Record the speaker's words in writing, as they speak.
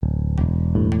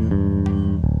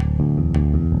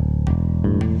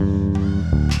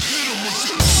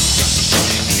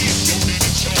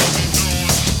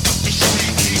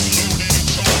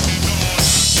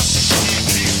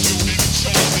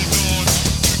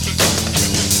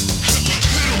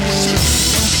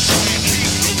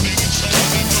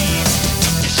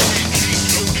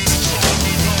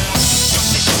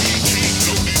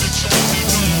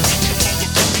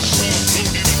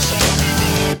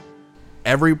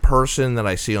every person that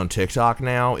I see on TikTok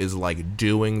now is like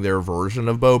doing their version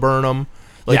of Bo Burnham.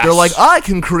 Like they're like, I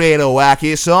can create a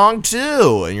wacky song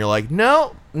too, and you're like,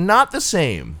 no, not the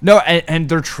same. No, and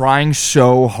they're trying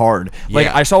so hard. Like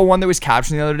I saw one that was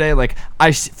captioned the other day. Like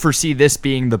I foresee this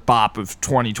being the bop of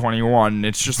 2021.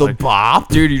 It's just the like bop,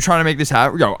 dude. You trying to make this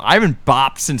happen? Yo, I haven't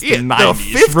bopped since the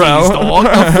 90s, the 50s, bro. Dog.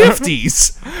 The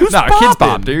 50s. Who's nah, bopping? kids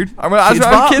bop, dude. I was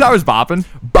a kid. I was bopping.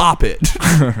 Bop it.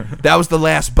 That was the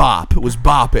last bop. It was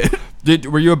bop it.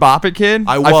 Were you a bop it kid?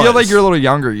 I was. I feel like you're a little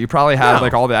younger. You probably had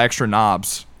like all the extra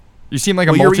knobs. You seem like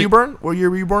a What year were you born? What year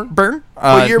were you born?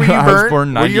 What year were you I was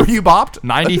born What year were you bopped?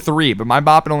 93, but my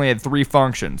bopping only had 3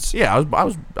 functions. Yeah, I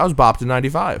was bopped in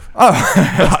 95.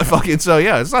 Oh. Fucking, so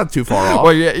yeah, it's not too far off.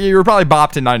 Well, you were probably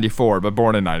bopped in 94, but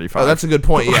born in 95. Oh, that's a good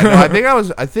point. Yeah,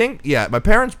 no, I think my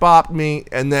parents bopped me,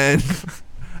 and then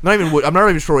I'm not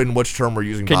even sure in which term we're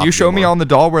using. Can you show me on the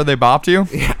doll where they bopped you?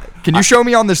 Yeah. Can you show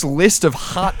me on this list of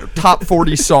hot top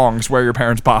 40 songs where your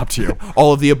parents bopped you?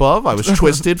 All of the above. I was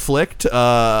twisted, flicked,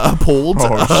 pulled.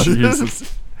 Oh,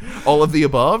 Jesus. All of the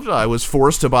above. I was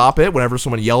forced to bop it. Whenever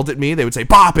someone yelled at me, they would say,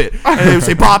 bop it. And they would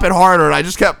say, bop it harder. And I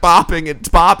just kept bopping and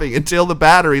bopping until the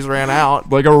batteries ran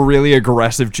out. Like a really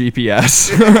aggressive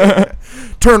GPS.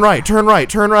 Turn right, turn right,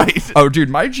 turn right. Oh, dude,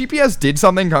 my GPS did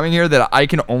something coming here that I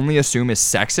can only assume is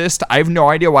sexist. I have no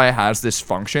idea why it has this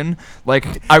function.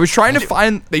 Like, I was trying to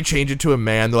find... They changed it to a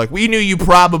man. They're like, we knew you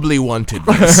probably wanted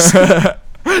this.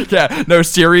 Yeah, no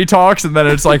Siri talks, and then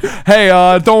it's like, hey,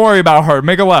 don't worry about her.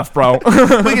 Make a left, bro.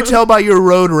 We can tell by your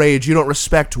road rage you don't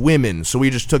respect women, so we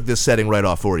just took this setting right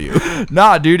off for you.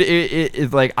 Nah, dude,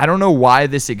 it like, I don't know why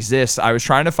this exists. I was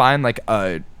trying to find, like,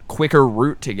 a quicker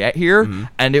route to get here,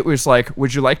 and it was like,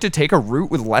 would you like to take a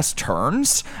route with less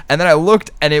turns? And then I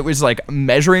looked, and it was like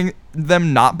measuring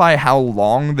them not by how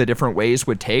long the different ways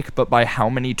would take, but by how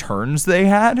many turns they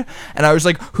had. And I was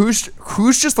like, who's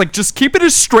just keep it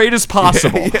as straight as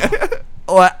possible.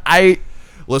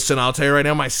 Listen, I'll tell you right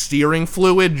now, my steering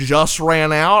fluid just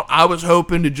ran out. I was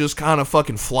hoping to just kind of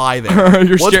fucking fly there.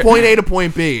 What's point A to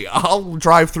point B? I'll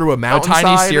drive through a mountainside. A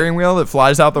tiny steering wheel that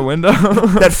flies out the window.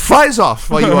 That flies off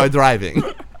while you are driving.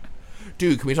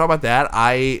 Dude, can we talk about that?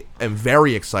 I am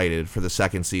very excited for the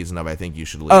second season of I Think You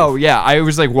Should Leave. Oh, yeah. I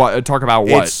was like, what? Talk about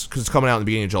what? Because it's coming out in the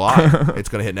beginning of July. It's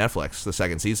going to hit Netflix, the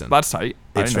second season. That's tight.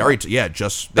 It's very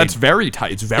That's very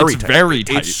tight. It's very tight. Very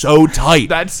tight. It's so tight.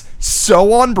 That's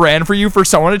so on brand for you, for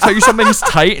someone to tell you something's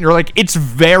tight, and you're like, it's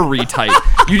very tight.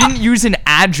 You didn't use an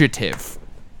adjective.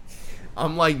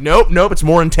 I'm like, nope, it's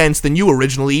more intense than you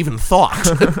originally even thought.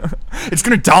 It's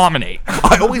gonna dominate.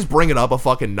 I always bring it up a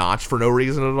fucking notch for no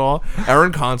reason at all.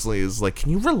 Aaron constantly is like,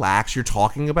 can you relax? You're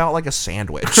talking about like a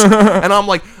sandwich. And I'm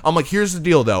like, here's the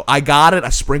deal though. I got it. I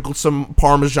sprinkled some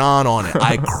Parmesan on it.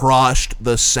 I crushed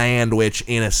the sandwich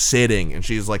in a sitting. And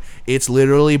she's like, it's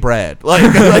literally bread.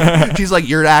 Like she's like,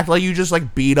 you're acting like you just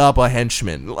like beat up a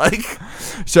henchman. Like,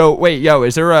 so wait, yo,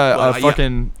 is there a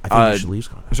fucking? Yeah, I think you should leave.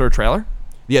 Is there a trailer?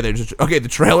 Yeah, the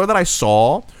trailer that I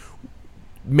saw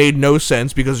made no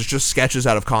sense because it's just sketches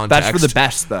out of context. That's for the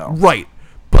best, though. Right.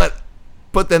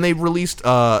 But then they released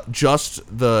just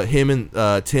him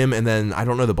and Tim, and then I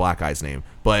don't know the black guy's name,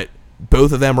 but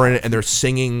both of them are in it, and they're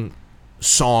singing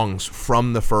songs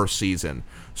from the first season.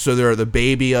 So they're the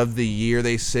baby of the year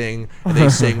they sing, and they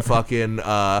sing fucking,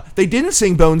 they didn't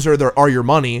sing Bones Are Your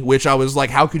Money, which I was like,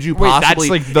 how could you possibly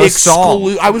that's like the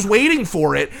song. I was waiting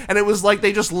for it, and it was like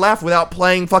they just left without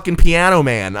playing fucking Piano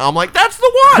Man. I'm like, that's the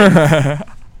one!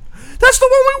 That's the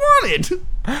one we wanted!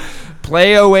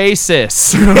 Play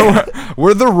Oasis.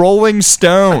 We're the Rolling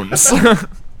Stones.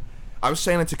 I was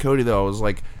saying it to Cody, though, I was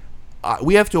like,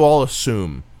 we have to all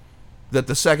assume that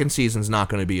the second season's not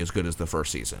going to be as good as the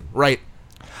first season, right?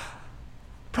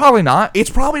 Probably not. It's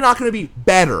probably not going to be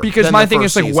better. Because my thing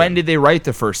is, like, when did they write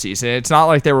the first season? It's not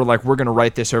like they were like, we're going to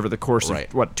write this over the course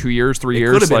of, what, 2 years, 3 years?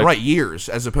 It could have been, right, years,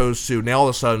 as opposed to now all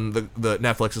of a sudden the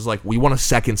Netflix is like, we want a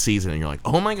second season. And you're like,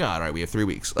 oh my God, all right, we have 3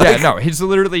 weeks. Yeah, no,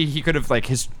 he could have, like,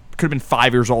 could have been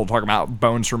 5 years old talking about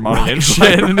Bones for Money and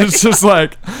shit. And it's just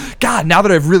like, God, now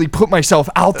that I've really put myself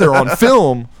out there on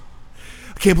film.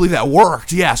 I can't believe that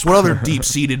worked. Yes, what other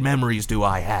deep-seated memories do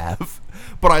I have?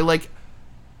 But I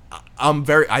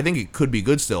think it could be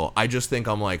good still. I just think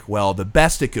I'm like, well, the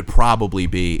best it could probably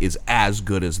be is as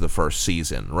good as the first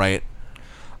season, right?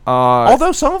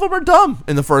 Although some of them are dumb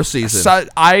in the first season. So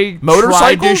I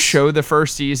tried to show the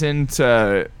first season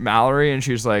to Mallory, and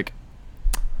she was like,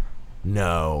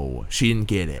 no, she didn't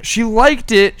get it. She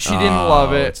liked it. She didn't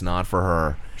love it. It's not for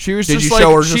her. She was Did just you like,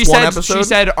 show her just one episode? She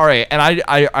said, all right, and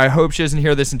I hope she doesn't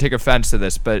hear this and take offense to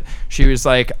this, but she was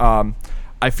like,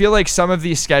 I feel like some of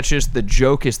these sketches, the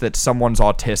joke is that someone's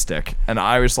autistic. And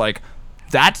I was like,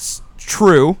 That's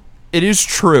true. It is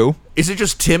true. Is it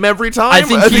just Tim every time? I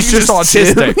think he's just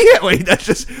autistic. Yeah, wait,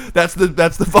 that's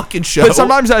the fucking show. But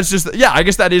sometimes that's just I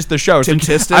guess that is the show. So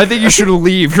Tim-tistic? I think you should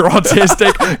leave. You're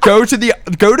autistic. Go to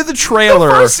the trailer.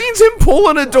 The first scene's him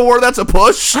pulling a door. That's a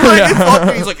push.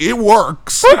 Like, he's like, it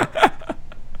works.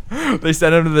 They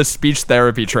sent him to the speech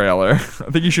therapy trailer. I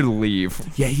think you should leave.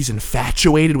 Yeah, he's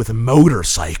infatuated with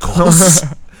motorcycles.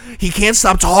 He can't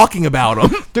stop talking about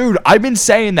them. Dude, I've been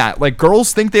saying that. Like,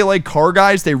 girls think they like car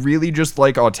guys. They really just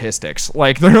like autistics.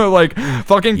 Like, they're like,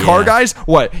 fucking car guys?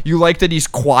 What? You like that he's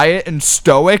quiet and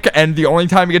stoic and the only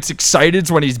time he gets excited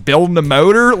is when he's building the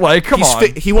motor? Like, come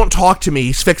on. He won't talk to me.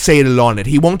 He's fixated on it.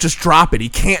 He won't just drop it. He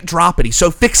can't drop it. He's so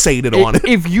fixated on it.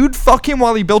 If you'd fuck him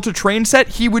while he built a train set,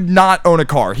 he would not own a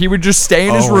car. He would just stay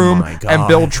in his room and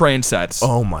build train sets.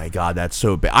 Oh my God, that's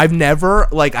so bad. I've never,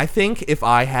 like, I think if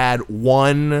I had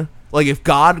one... Like, if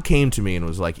God came to me and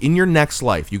was like, in your next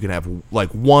life, you can have, like,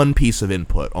 one piece of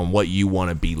input on what you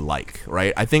want to be like,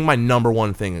 right? I think my number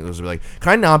one thing was, like,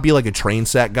 can I not be, like, a train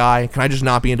set guy? Can I just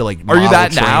not be into, like, Are you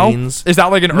that trains? now? Is that,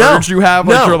 like, an urge you have?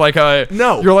 Like, you're like a...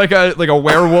 No. You're like a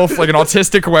werewolf, like an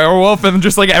autistic werewolf, and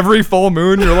just, like, every full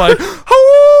moon, you're like,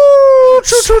 oh,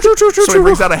 So he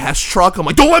brings out a Hess truck. I'm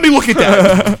like, don't let me look at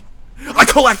that. I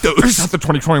collect those. That's the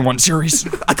 2021 series.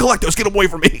 I collect those. Get them away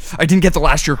from me. I didn't get the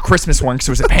last year Christmas one because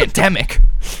it was a pandemic.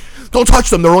 Don't touch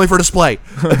them. They're only for display.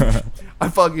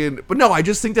 But no, I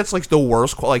just think that's like the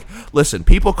worst. Like, listen,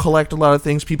 people collect a lot of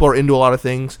things. People are into a lot of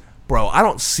things. Bro, I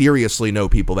don't seriously know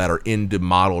people that are into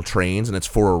model trains, and it's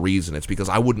for a reason. It's because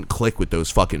I wouldn't click with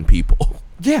those fucking people.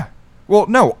 Yeah. Well,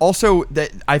 no. Also,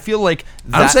 that I feel like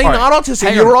I'm saying not autistic.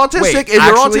 If you're autistic, if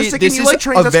you're autistic and you like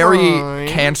trains, this is a very fine.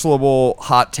 cancelable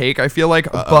hot take. I feel like,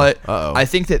 I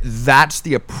think that's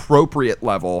the appropriate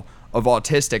level of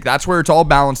autistic. That's where it's all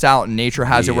balanced out, and nature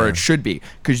has it where it should be.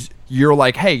 Because you're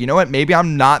like, hey, you know what? Maybe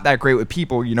I'm not that great with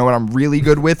people. You know what I'm really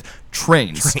good with?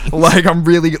 Trains. Like, I'm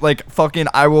really like fucking.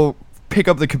 I will pick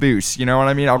up the caboose. You know what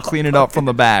I mean? I'll clean it up from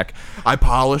the back. I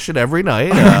polish it every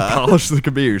night. Polish the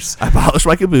caboose. I polish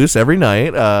my caboose every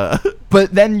night.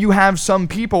 But then you have some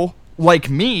people like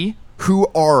me who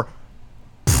are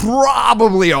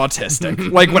probably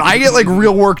autistic. Like, when I get like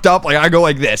real worked up, like I go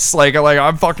like this, like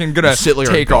I'm fucking gonna sit like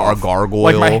take a gargoyle.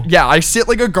 Like I sit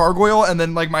like a gargoyle, and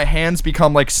then like my hands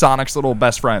become like Sonic's little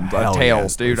best friend,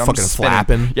 Tails, dude. I'm fucking spinning.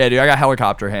 flapping. Yeah, dude, I got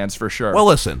helicopter hands for sure. Well,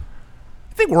 listen.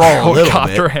 I think we're all a little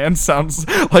Helicopter bit. hand sounds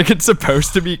like it's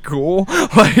supposed to be cool.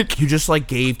 Like, you just like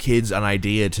gave kids an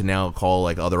idea to now call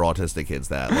like other autistic kids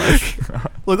that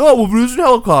like oh, we're using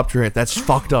helicopter hand. That's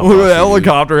fucked up. Look at the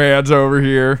helicopter hands over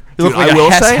here. You look like I will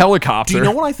a Hess say, helicopter. Do you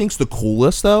know what I think's the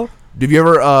coolest though? Have you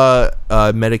ever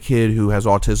met a kid who has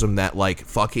autism that like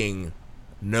fucking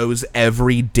knows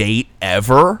every date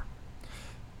ever?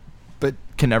 But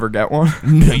can never get one.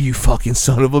 No, you fucking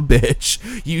son of a bitch.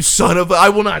 You son of a... I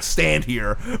will not stand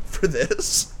here for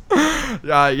this.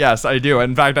 Yes, I do.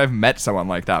 In fact, I've met someone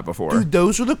like that before. Dude,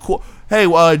 those are the cool... Hey,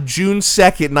 June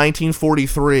 2nd,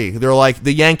 1943. They're like,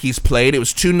 the Yankees played. It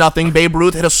was 2-0. Babe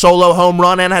Ruth hit a solo home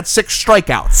run and had 6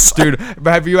 strikeouts. Dude,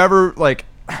 have you ever, like...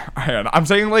 I'm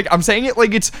saying it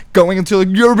like it's going into like,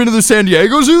 you ever been to the San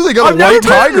Diego Zoo? They got a white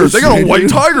tiger. They got a white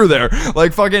tiger there.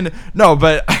 Like fucking no,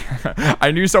 but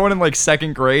I knew someone in like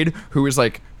 2nd grade who was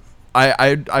like,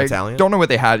 I Italian? don't know what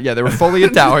they had. Yeah, they were fully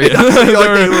Italian.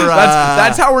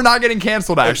 That's how we're not getting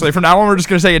canceled. Actually, from now on, we're just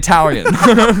gonna say Italian.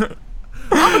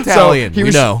 I'm Italian. So he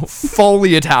was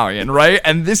fully Italian, right?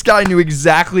 And this guy knew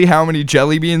exactly how many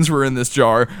jelly beans were in this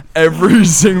jar every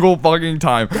single fucking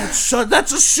time. That's a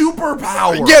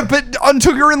superpower. Yeah, but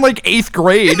until you're in like 8th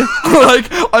grade, like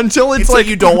until it's like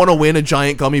you don't want to win a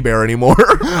giant gummy bear anymore.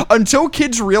 Until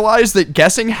kids realize that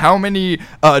guessing how many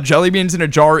jelly beans in a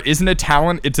jar isn't a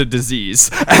talent, it's a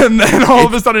disease, and then all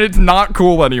of a sudden it's not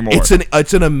cool anymore.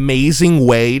 It's an amazing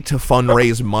way to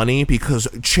fundraise money because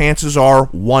chances are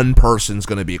one person's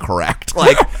going to be correct.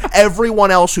 Like everyone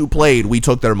else who played, we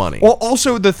took their money. Well,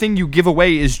 also the thing you give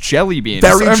away is jelly beans.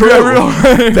 Very true.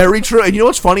 Very true. And you know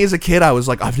what's funny? As a kid, I was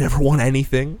like, I've never won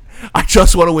anything. I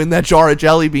just want to win that jar of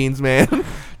jelly beans, man.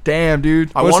 Damn,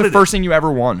 dude. What's the first thing you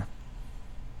ever won?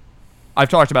 I've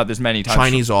talked about this many times.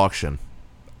 Chinese auction.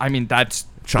 I mean, that's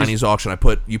Chinese auction.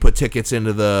 You put tickets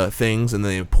into the things, and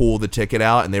they pull the ticket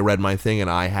out, and they read my thing,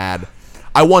 and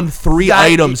I won 3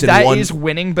 items in one. That is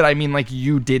winning, but I mean, like,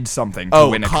 you did something to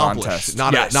win a contest.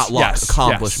 Not luck.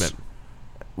 Accomplishment. Yes.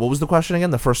 What was the question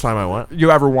again? The first time I won? You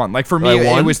ever won? Like, for me,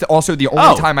 it was also the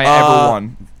only time I ever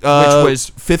won, which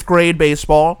was 5th grade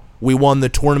baseball. We won the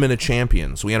Tournament of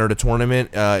Champions. We entered a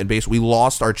tournament in base. We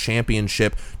lost our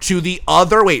championship to the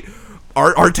other. Wait.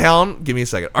 Our town, give me a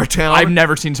second. Our town. I've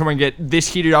never seen someone get this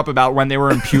heated up about when they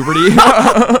were in puberty.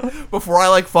 Before I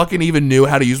like fucking even knew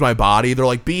how to use my body, they're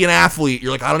like, be an athlete.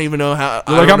 You're like, I don't even know how.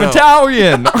 You're like, I'm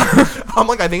Italian. I'm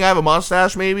like, I think I have a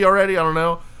mustache maybe already. I don't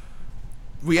know.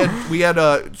 We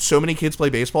had so many kids play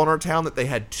baseball in our town that they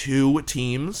had 2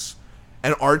 teams,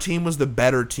 and our team was the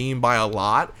better team by a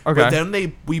lot. Okay. But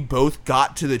then we both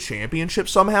got to the championship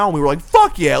somehow, and we were like,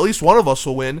 fuck yeah, at least one of us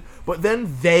will win. But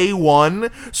then they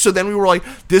won, so then we were like,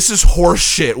 this is horse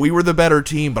shit. We were the better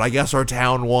team, but I guess our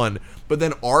town won. But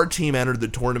then our team entered the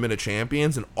Tournament of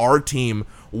Champions, and our team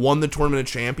won the Tournament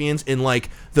of Champions in like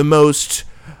the most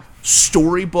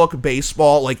storybook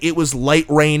baseball. Like, it was light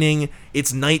raining,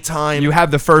 it's nighttime. You have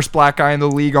the first black guy in the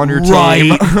league on your team.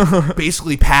 Right.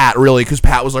 Basically Pat, really, because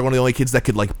Pat was like one of the only kids that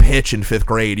could like pitch in 5th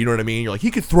grade. You know what I mean? You're like,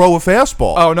 he could throw a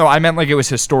fastball. Oh no, I meant like it was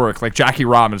historic, like Jackie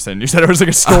Robinson. You said it was like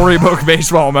a storybook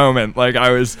baseball moment. Like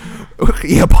I was,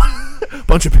 Yeah, a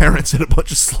bunch of parents and a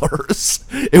bunch of slurs.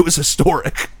 It was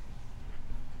historic.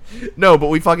 No, but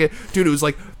we fucking, dude, it was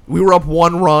like, we were up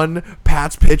 1 run,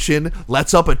 Pat's pitching,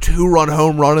 lets up a 2-run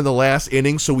home run in the last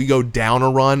inning, so we go down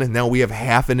a run, and now we have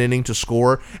half an inning to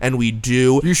score, and we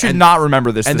do. You should not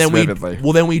remember this vividly.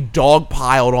 Then we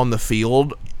dogpiled on the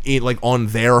field, like on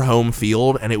their home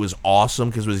field, and it was awesome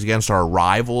because it was against our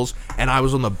rivals, and I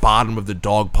was on the bottom of the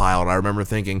dog pile, and I remember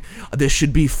thinking, this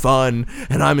should be fun,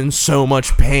 and I'm in so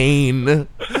much pain.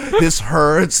 This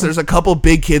hurts. There's a couple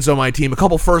big kids on my team, a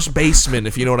couple first basemen,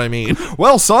 if you know what I mean.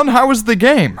 Well, son, how was the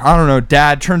game? I don't know,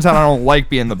 Dad. Turns out I don't like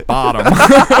being the bottom.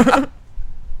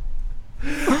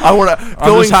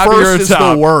 Going first is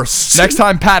the worst. Next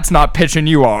time Pat's not pitching,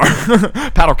 you are.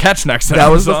 Pat'll catch next time. That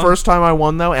was the first time I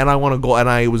won though, and I won a gold, and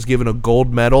I was given a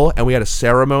gold medal, and we had a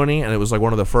ceremony, and it was like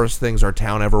one of the first things our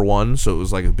town ever won, so it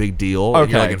was like a big deal.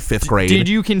 Okay. You're like in 5th grade. Did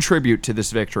you contribute to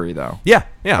this victory though? Yeah.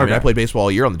 I mean, Okay. I played baseball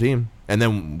all year on the team, and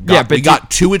then we got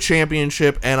to a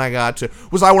championship, and I got to.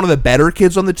 Was I one of the better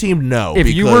kids on the team? No.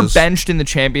 If you were benched in the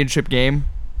championship game,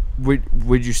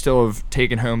 would you still have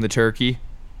taken home the turkey?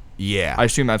 Yeah. I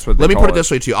assume that's what they Let me call put it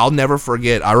this way, too. I'll never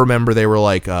forget. I remember they were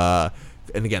like, and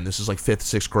again, this is like 5th,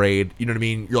 6th grade. You know what I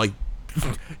mean? You're like,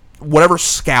 whatever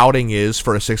scouting is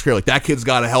for a 6th grade, like, that kid's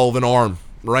got a hell of an arm,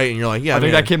 right? And you're like, yeah, I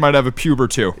think that kid might have a puber,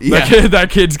 too. Yeah. That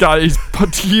kid's he's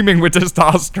teeming with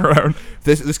testosterone.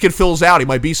 This kid fills out. He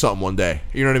might be something one day.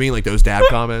 You know what I mean? Like those dad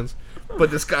comments.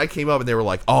 But this guy came up, and they were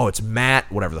like, oh, it's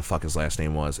Matt, whatever the fuck his last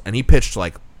name was. And he pitched,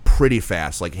 like, pretty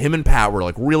fast. Like, him and Pat were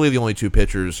like really the only 2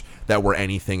 pitchers that were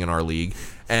anything in our league.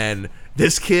 And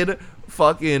this kid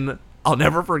fucking, I'll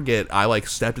never forget, I like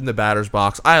stepped in the batter's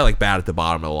box. I like bat at the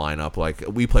bottom of the lineup. Like,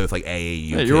 we play with like AAU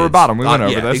Yeah, kids. you were bottom. We went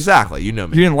over yeah, this. Exactly. You know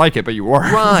me. You didn't like it, but you were.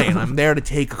 Ryan, I'm there to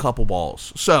take a couple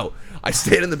balls. So I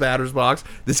stayed in the batter's box.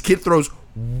 This kid throws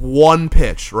 1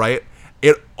 pitch, right?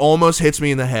 It almost hits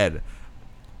me in the head.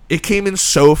 It came in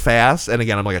so fast, and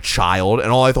again, I'm like a child,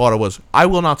 and all I thought it was, I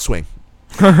will not swing.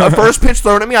 The first pitch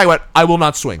thrown at me, I went, I will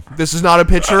not swing. This is not a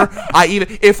pitcher.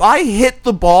 If I hit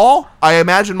the ball, I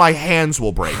imagine my hands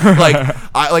will break.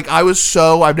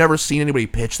 I've never seen anybody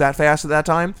pitch that fast at that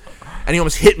time, and he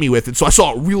almost hit me with it, so I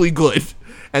saw it really good.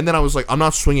 And then I was like, I'm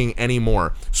not swinging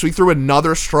anymore. So he threw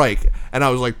another strike, and I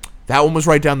was like, that one was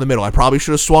right down the middle. I probably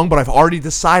should have swung, but I've already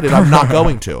decided I'm not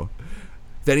going to.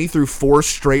 Then he threw 4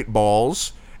 straight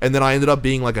balls. And then I ended up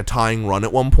being like a tying run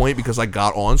at one point because I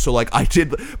got on. So like I did,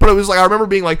 but it was like I remember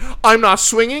being like, I'm not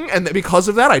swinging, and because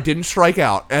of that I didn't strike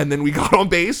out. And then we got on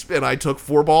base, and I took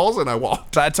 4 balls and I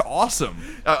walked. That's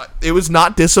awesome. It was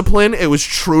not discipline. It was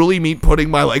truly me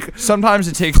putting my like. Sometimes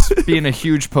it takes being a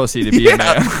huge pussy to be a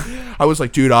man. I was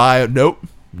like, dude,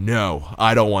 no,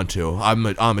 I don't want to. I'm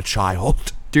a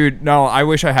child. Dude, no, I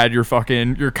wish I had your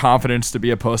confidence to be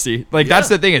a pussy. Like, that's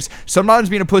the thing is, sometimes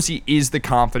being a pussy is the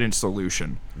confident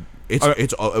solution.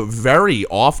 It's very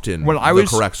often the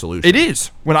correct solution. It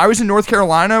is. When I was in North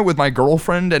Carolina with my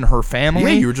girlfriend and her family.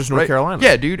 Yeah, you were just in North Carolina.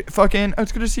 Yeah, dude,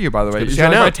 it's good to see you, by the way. Good to You see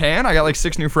like you. my tan? I got like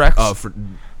 6 new frecks.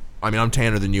 I'm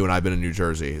tanner than you, and I've been in New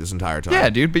Jersey this entire time. Yeah,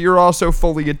 dude, but you're also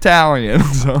fully Italian.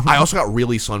 So. I also got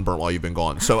really sunburnt while you've been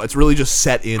gone, so it's really just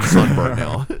set in sunburnt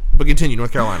now. But continue,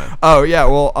 North Carolina. Oh yeah,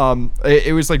 well,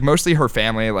 it was like mostly her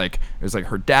family. Like it was like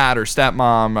her dad, her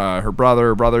stepmom, her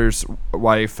brother's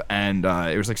wife, and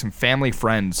it was like some family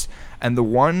friends. And the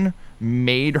one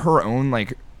made her own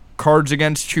like Cards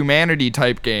Against Humanity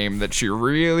type game that she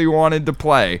really wanted to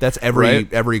play. That's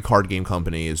every card game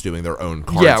company is doing their own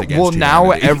Cards Against Humanity.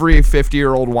 Now every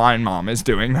 50-year-old wine mom is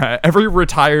doing that. Every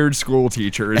retired school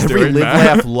teacher is doing that. Every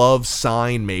Live, Laugh, Love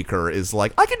sign maker is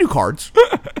like, I can do cards.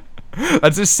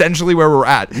 That's essentially where we're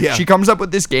at. Yeah. She comes up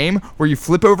with this game where you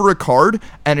flip over a card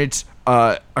and it's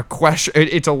a question.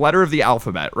 It's a letter of the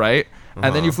alphabet, right?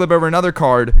 and then you flip over another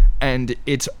card, and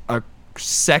it's a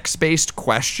sex-based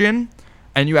question,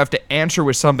 and you have to answer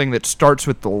with something that starts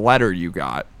with the letter you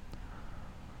got.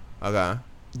 Okay.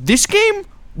 This game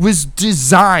was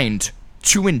designed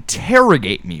to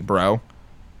interrogate me, bro.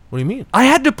 What do you mean? I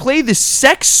had to play the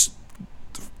sex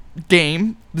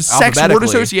game, the sex word Alphabetically.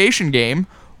 association game,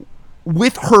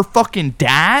 with her fucking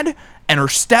dad and her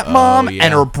stepmom Oh, yeah.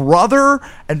 and her brother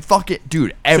and fucking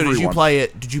dude, everyone. So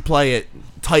did you play it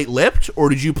tight-lipped, or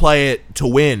did you play it to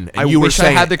win? And I you were wish I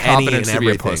saying had the any and confidence to be a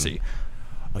everything? pussy.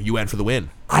 Oh, you went for the win.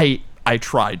 I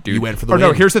tried, dude. You went for the No,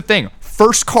 win. here's the thing.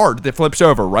 First card that flips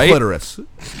over, right? Clitoris.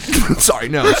 Sorry,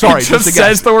 no. Sorry. It just a says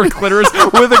guess. the word clitoris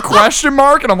with a question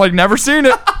mark, and I'm like, never seen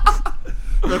it.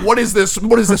 Like, what is this?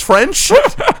 What is this, French?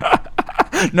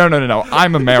 No.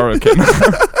 I'm American.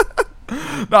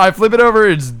 No, I flip it over.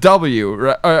 It's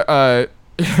W.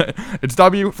 It's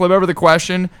W. Flip over the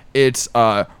question. It's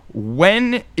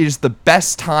when is the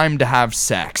best time to have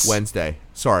sex? Wednesday.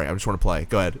 Sorry, I just want to play.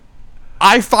 Go ahead.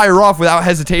 I fire off without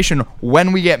hesitation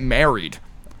when we get married.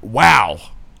 Wow.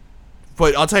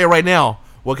 But I'll tell you right now.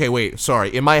 Okay, wait.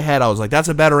 Sorry. In my head, I was like, that's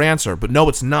a better answer. But no,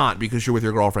 it's not, because you're with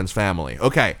your girlfriend's family.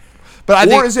 Okay. But I or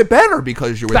think is it better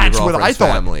because you're with your that's what girlfriend's I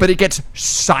thought. family? But it gets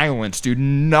silence, dude.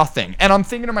 Nothing. And I'm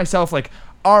thinking to myself, like,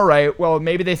 all right, well,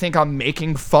 maybe they think I'm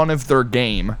making fun of their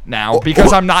game now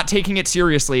because I'm not taking it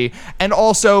seriously. And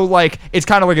also, like, it's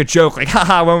kind of like a joke, like,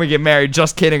 haha, when we get married,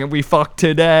 just kidding, we fuck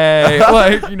today.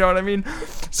 Like, you know what I mean?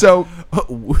 So,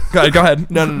 go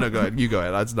ahead. No, go ahead. You go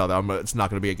ahead. That's not. It's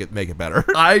not going to make it better.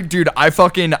 I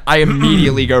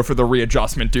immediately go for the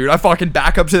readjustment, dude. I fucking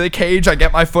back up to the cage. I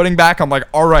get my footing back. I'm like,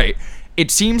 all right.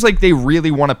 It seems like they really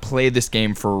want to play this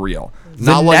game for real.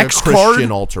 Not like a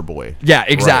Christian altar boy. Yeah,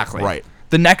 exactly. Right.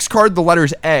 The next card, the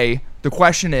letter's A. The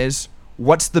question is,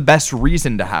 what's the best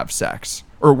reason to have sex?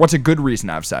 Or what's a good reason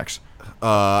to have sex?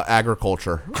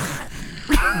 Agriculture.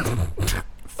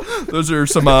 Those are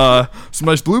some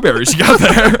nice blueberries you got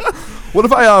there. What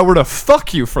if I were to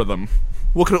fuck you for them?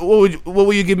 What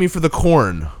will you give me for the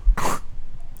corn?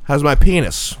 How's my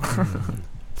penis?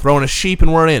 Throwing a sheep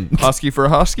and we're in. Husky for a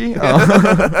husky?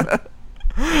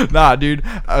 Nah, dude.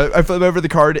 I flip over the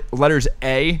card. Letters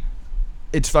A.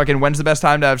 It's fucking, when's the best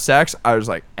time to have sex? I was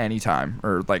like, anytime.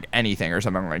 Or like anything or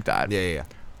something like that. Yeah.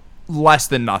 Less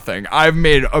than nothing. I've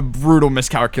made a brutal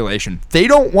miscalculation. They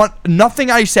don't want,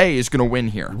 nothing I say is going to win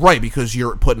here. Right, because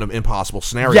you're put in an impossible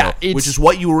scenario, Yeah, which is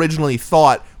what you originally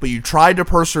thought, but you tried to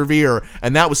persevere,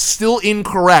 and that was still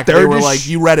incorrect. They were like,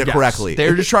 you read it correctly.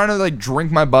 They're just trying to like drink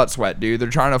my butt sweat, dude. They're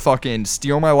trying to fucking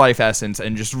steal my life essence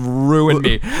and just ruin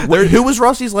me. Who was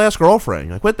Rusty's last girlfriend?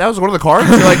 You're like, what? That was one of the cards?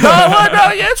 You're like, no,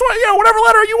 yeah, it's whatever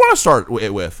letter you want to start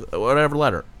it with. Whatever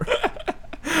letter.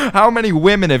 How many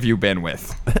women have you been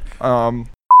with? Oh,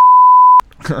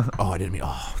 I didn't mean.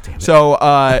 Oh, damn it. So,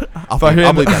 I'll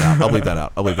bleep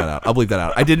that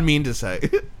out. I didn't mean to say.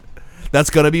 That's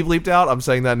gonna be bleeped out. I'm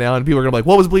saying that now, and people are gonna be like,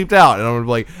 "What was bleeped out?" And I'm gonna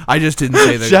be like, "I just didn't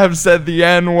say that." Jeff said the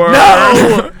N-word.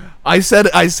 No, I said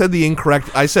the incorrect.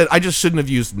 I just shouldn't have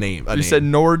used name. You said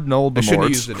Nord Nold. I shouldn't have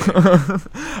used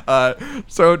the name.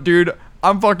 So, dude,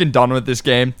 I'm fucking done with this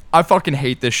game. I fucking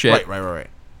hate this shit. Right.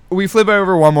 We flip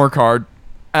over one more card.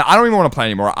 I don't even want to play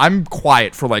anymore. I'm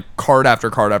quiet for like card after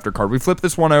card after card. We flip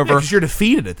this one over. Because you're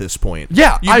defeated at this point.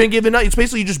 Yeah, you've been given. It's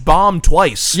basically you just bombed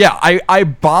twice. Yeah, I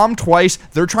bombed twice.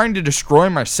 They're trying to destroy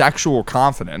my sexual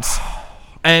confidence.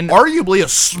 And arguably a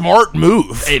smart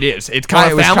move. it is. It's On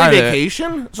kind a of family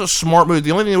vacation. It's a smart move.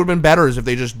 The only thing that would have been better is if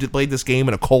they just played this game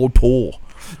in a cold pool.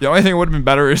 The only thing that would have been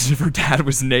better is if her dad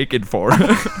was naked for it.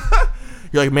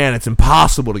 You're like, man, it's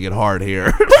impossible to get hard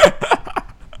here.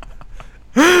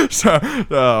 So,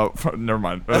 never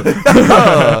mind. We're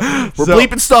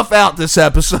bleeping stuff out this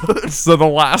episode. So the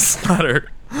last letter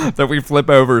that we flip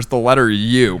over is the letter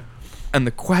U. And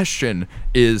the question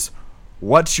is,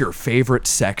 what's your favorite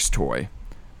sex toy?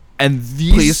 And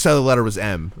these... Please say the letter was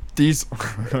M. These...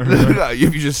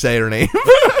 If you just say her name.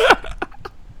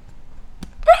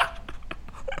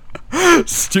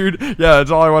 Dude, yeah,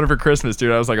 that's all I wanted for Christmas,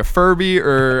 dude. I was like a Furby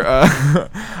or...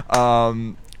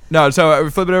 No, so we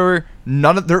flip it over.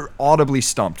 They're audibly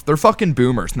stumped. They're fucking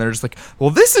boomers, and they're just like, well,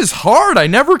 this is hard. I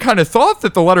never kind of thought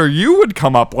that the letter U would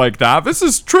come up like that. This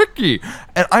is tricky.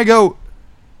 And I go,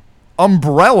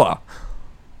 umbrella.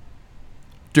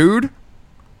 Dude,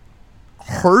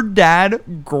 her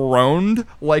dad groaned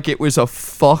like it was a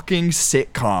fucking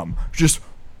sitcom. Just,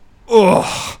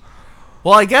 ugh.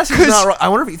 Well, I guess he's not. I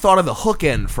wonder if he thought of the hook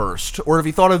end first, or if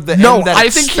he thought of the No, end that I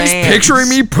think he's picturing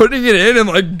me putting it in and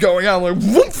like going out like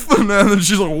woof, and then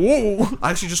she's like, whoa.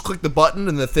 I actually just click the button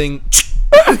and the thing.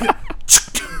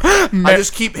 I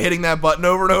just keep hitting that button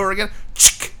over and over again.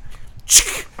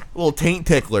 little taint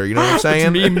tickler. You know what I'm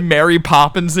saying? It's me Mary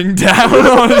Poppinsing down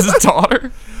on his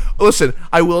daughter. Listen,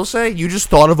 I will say, you just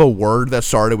thought of a word that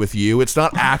started with you. It's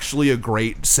not actually a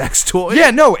great sex toy.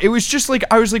 Yeah, no, it was just like,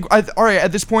 I was like, all right,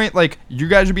 at this point, like, you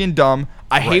guys are being dumb.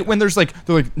 I hate when there's like,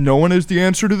 they're like, no one has the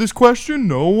answer to this question.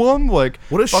 No one. Like,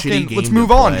 what a shitty game. Let's to move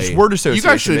play. on. Just word association.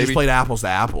 You guys should have just baby. played apples to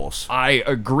apples. I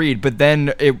agreed, but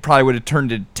then it probably would have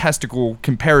turned into testicle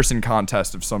comparison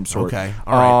contest of some sort. Okay.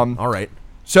 All right. All right.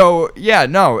 So, yeah,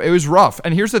 no, it was rough.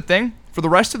 And here's the thing. For the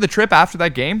rest of the trip after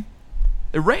that game,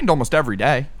 it rained almost every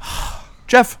day.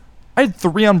 Jeff, I had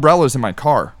 3 umbrellas in my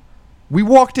car. We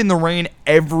walked in the rain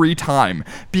every time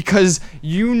because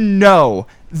you know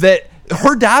that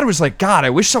her dad was like, God,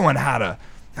 I wish someone had a...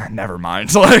 Never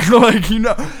mind. You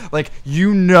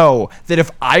know that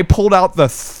if I pulled out the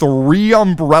 3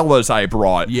 umbrellas I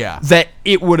brought, that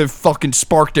it would have fucking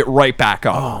sparked it right back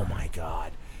up. Oh, my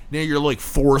God. Now you're like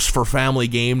forced for family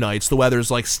game nights. The weather's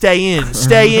like, stay in,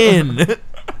 stay in.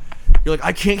 You're like,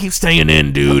 I can't keep staying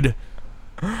in, dude.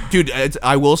 Dude,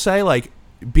 I will say, like,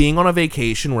 being on a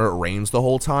vacation where it rains the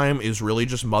whole time is really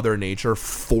just Mother Nature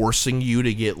forcing you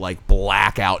to get, like,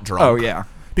 blackout drunk. Oh, yeah.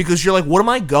 Because you're like, what am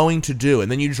I going to do?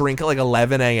 And then you drink at, like,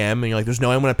 11 a.m., and you're like, there's no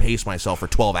way I'm going to pace myself for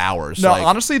 12 hours. No, like,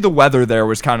 honestly, the weather there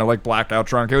was kind of, like, blackout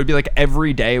drunk. It would be, like,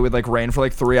 every day it would, like, rain for,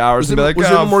 like, 3 hours. Was it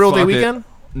Memorial Day weekend?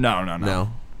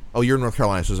 No. Oh, you're in North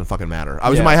Carolina, so it doesn't fucking matter. I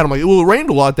was in my head, I'm like, well, it rained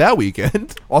a lot that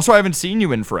weekend. Also, I haven't seen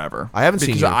you in forever. I haven't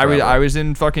seen you in forever. I was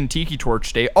in fucking Tiki Torch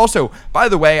State. Also, by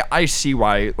the way, I see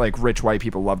why, like, rich white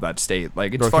people love that state.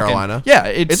 Like, it's North fucking... Carolina? Yeah,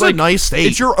 it's like, a nice state.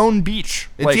 It's your own beach.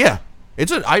 It's, like,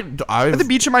 It's a... I have the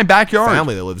beach in my backyard.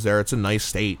 Family that lives there. It's a nice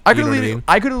state. I could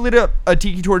have lit up a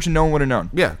Tiki Torch and no one would have known.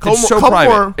 Yeah. It's so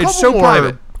private. It's so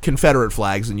private. Confederate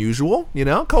flags than usual, you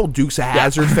know? Couple Dukes of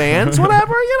Hazzard fans,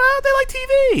 whatever, you know? They like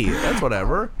TV. That's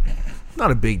whatever.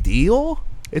 Not a big deal.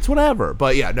 It's whatever.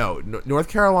 But yeah, no, North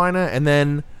Carolina, and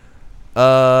then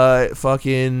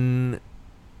fucking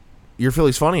Your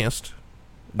Philly's Funniest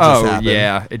just happened.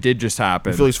 Yeah, it did just happen.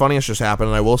 Your Philly's Funniest just happened,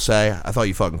 and I will say, I thought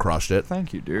you fucking crushed it.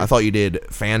 Thank you, dude. I thought you did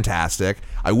fantastic.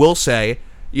 I will say,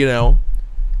 you know,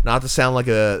 not to sound like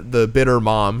the bitter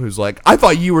mom who's like, I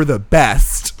thought you were the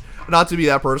best. Not to be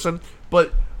that person,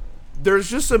 but there's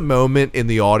just a moment in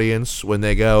the audience when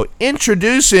they go,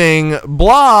 introducing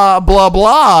blah, blah,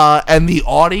 blah, and the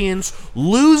audience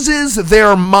loses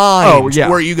their mind. Oh, yeah.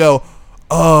 Where you go,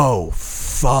 oh,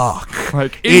 fuck.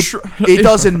 Like, it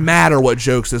doesn't matter what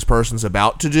jokes this person's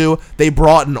about to do. They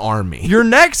brought an army. Your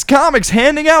next comic's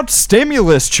handing out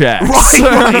stimulus checks.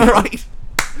 Right.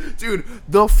 Dude,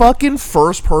 the fucking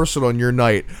first person on your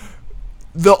night,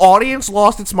 the audience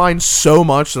lost its mind so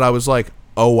much that I was like,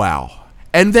 oh, wow.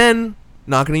 And then,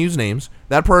 not going to use names,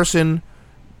 that person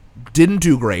didn't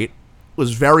do great,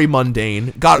 was very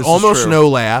mundane, got almost no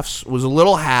laughs, was a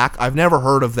little hack. I've never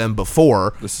heard of them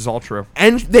before. This is all true.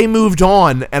 And they moved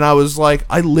on, and I was like,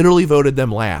 I literally voted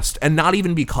them last. And not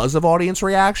even because of audience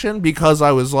reaction, because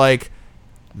I was like,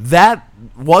 that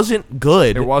wasn't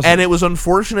good. It wasn't. And it was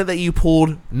unfortunate that you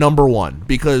pulled number 1,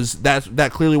 because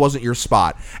that clearly wasn't your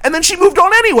spot. And then she moved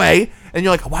on anyway, and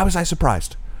you're like, why was I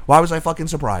surprised? Why was I fucking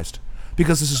surprised?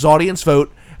 Because this is audience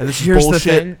vote, and this is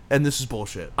bullshit, and this is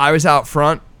bullshit. I was out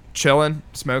front, chilling,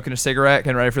 smoking a cigarette,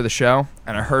 getting ready for the show,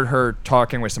 and I heard her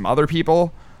talking with some other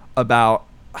people about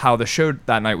how the show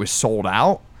that night was sold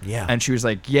out. Yeah. And she was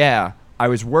like, yeah, I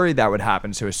was worried that would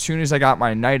happen, so as soon as I got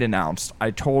my night announced,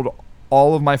 I told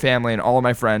all of my family and all of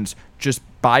my friends, just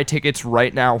buy tickets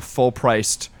right now, full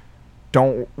priced.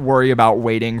 Don't worry about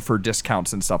waiting for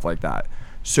discounts and stuff like that.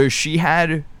 So she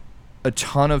had a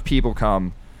ton of people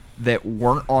come that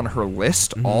weren't on her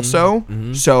list also.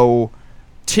 So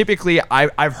typically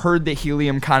I've heard that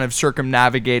helium kind of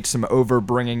circumnavigates some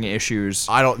overbringing issues.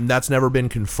 That's never been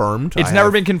confirmed. It's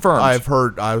never been confirmed.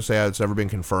 I would say it's never been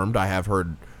confirmed. I have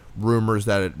heard rumors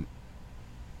that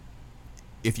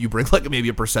if you bring like maybe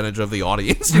a percentage of the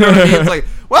audience, you know what I mean? It's like,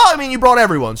 well, I mean, you brought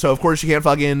everyone, so of course you can't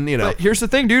fucking, you know. But here's the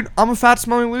thing, dude. I'm a fat,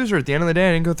 smelling loser. At the end of the day,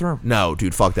 I didn't go through. No,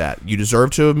 dude, fuck that. You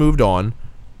deserve to have moved on.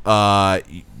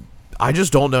 I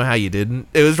just don't know how you didn't.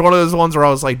 It was one of those ones where I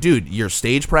was like, dude, your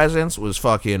stage presence was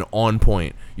fucking on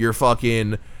point.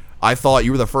 I thought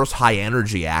you were the first high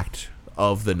energy act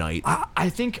of the night. I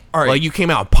think, all right. Like, you came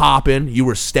out popping, you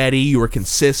were steady, you were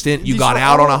consistent, you got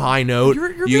out on a high note,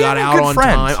 you got out on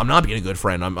time. I'm not being a good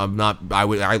friend. I'm not.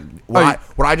 Would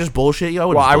I just bullshit you?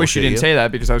 Well, I wish you didn't say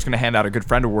that, because I was going to hand out a good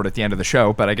friend award at the end of the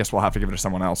show, but I guess we'll have to give it to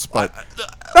someone else. But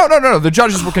no, the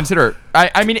judges will consider it.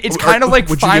 I mean, it's kind of like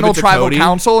final tribal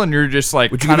council, and you're just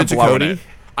like kind of blowing it.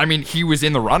 I mean, he was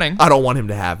in the running. I don't want him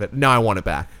to have it. Now I want it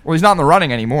back. Well, he's not in the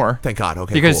running anymore. Thank God.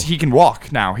 Okay, Because cool. he can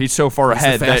walk now. He's so far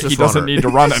ahead that he fastest doesn't runner. need to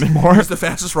run anymore. He's the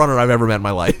fastest runner I've ever met in my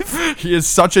life. He is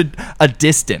such a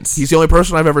distance. He's the only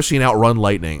person I've ever seen outrun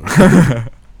lightning.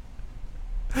 The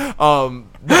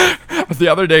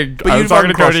other day, I you was talking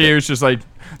to fucking crushed Cody. it. He was just like,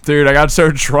 dude, I got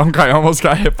so drunk, I almost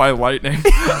got hit by lightning.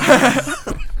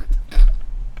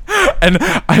 And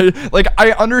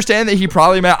I understand that he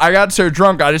probably meant I got so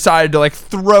drunk I decided to like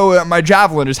throw my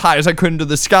javelin as high as I could into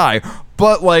the sky.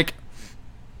 But like,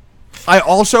 I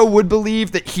also would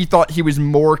believe that he thought he was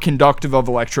more conductive of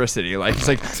electricity. Like, he's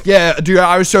like, yeah, dude,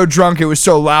 I was so drunk, it was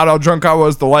so loud how drunk I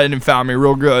was, the lightning found me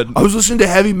real good. I was listening to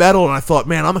heavy metal and I thought,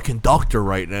 man, I'm a conductor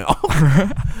right now.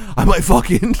 I might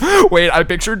fucking. Wait, I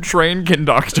pictured train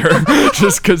conductor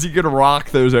just because he could rock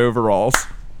those overalls.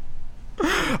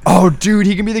 Oh, dude,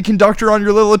 he can be the conductor on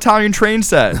your little Italian train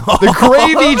set. The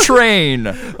gravy train.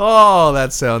 Oh,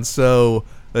 that sounds so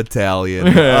Italian.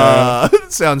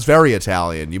 It sounds very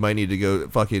Italian. You might need to go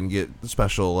fucking get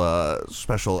special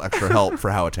extra help for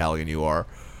how Italian you are.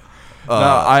 No,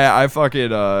 I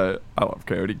fucking I love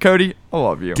Cody. Cody, I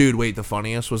love you. Dude, wait, the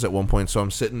funniest was at one point, so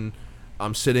I'm sitting,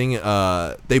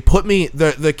 they put me,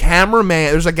 the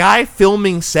cameraman, there's a guy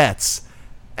filming sets,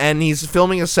 and he's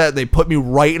filming a set, they put me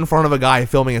right in front of a guy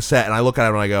filming a set, and I look at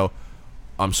him and I go,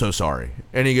 I'm so sorry.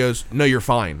 And he goes, no, you're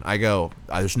fine. I go,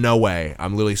 there's no way.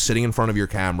 I'm literally sitting in front of your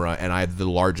camera, and I have the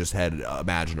largest head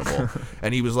imaginable.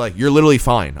 And he was like, you're literally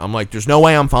fine. I'm like, there's no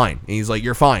way I'm fine. And he's like,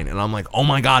 you're fine. And I'm like, oh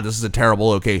my God, this is a terrible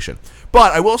location.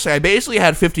 But I will say, I basically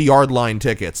had 50-yard line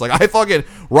tickets. Like, I fucking,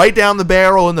 right down the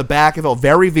barrel in the back, I felt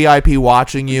very VIP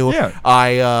watching you. Yeah.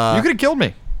 You could have killed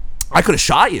me. I could have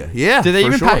shot you. Yeah. Did they for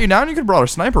even sure. pat you down? You could have brought a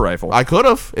sniper rifle. I could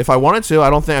have if I wanted to. I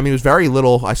don't think. I mean, it was very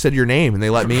little. I said your name and they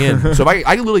let me in. So if I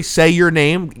could literally say your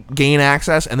name, gain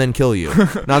access, and then kill you.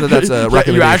 Not that that's a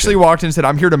recommendation. You actually walked in and said,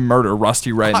 "I'm here to murder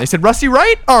Rusty Wright." And they said, "Rusty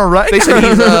Wright? All right." They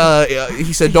said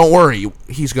he said, "Don't worry,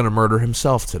 he's gonna murder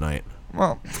himself tonight."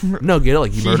 Well, no, get it?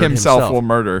 Like he himself will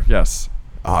murder. Yes.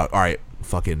 All right.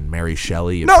 Fucking Mary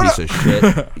Shelley, you piece of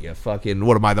shit. You fucking,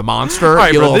 what am I, the monster? All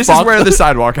right, you bro, this is where the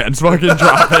sidewalk ends. Fucking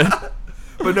drop it.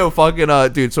 But no, fucking,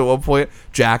 dude, so at one point,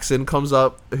 Jackson comes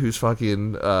up, who's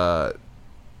fucking,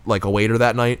 like a waiter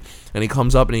that night, and he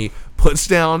comes up and he puts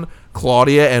down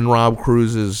Claudia and Rob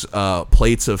Cruz's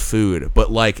plates of food.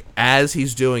 But, like, as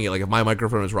he's doing it, like, if my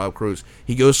microphone is Rob Cruz,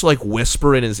 he goes to, like,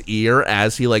 whisper in his ear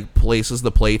as he, like, places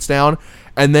the plates down,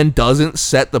 and then doesn't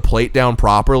set the plate down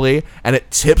properly, and it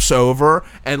tips over,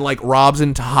 and, like, Rob's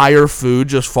entire food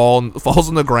just falls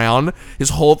on the ground, his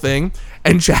whole thing,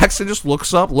 and Jackson just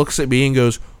looks up, looks at me, and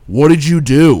goes, "What did you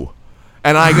do?"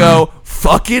 And I go,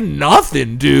 fucking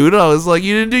nothing, dude. I was like,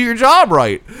 you didn't do your job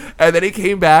right. And then he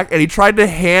came back, and he tried to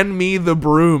hand me the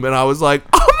broom, and I was like,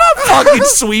 I'm not fucking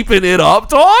sweeping it up,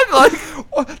 dog.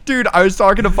 Like, dude, I was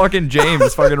talking to fucking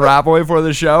James, fucking rap boy for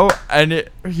the show, and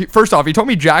first off, he told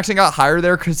me Jackson got hired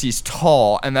there because he's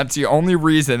tall, and that's the only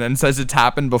reason, and says it's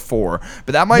happened before.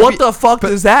 But that might what the fuck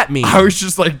does that mean? I was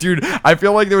just like, dude, I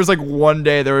feel like there was like one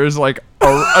day there was like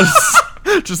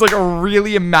just like a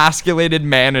really emasculated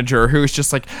manager who's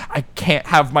just like, I can't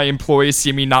have my employees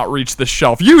see me not reach the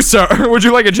shelf. You, sir, would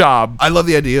you like a job? I love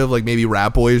the idea of like maybe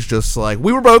Rap Boy's just like,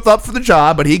 we were both up for the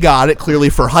job, but he got it clearly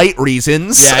for height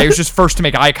reasons. Yeah, he was just first to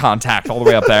make eye contact all the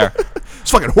way up there.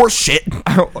 It's fucking horse shit.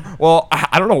 Well,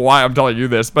 I don't know why I'm telling you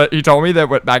this, but he told me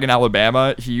that back in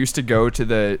Alabama, he used to go to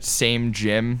the same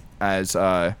gym as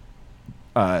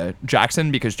Jackson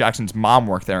because Jackson's mom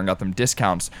worked there and got them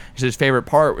discounts. His favorite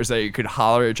part was that you could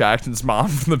holler at Jackson's mom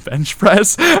from the bench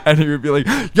press, and he would be like,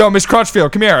 "Yo, Miss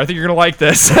Crutchfield, come here. I think you're gonna like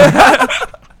this."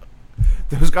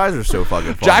 Those guys are so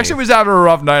fucking funny. Jackson was having a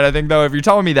rough night, I think, though. If you're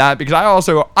telling me that, because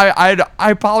I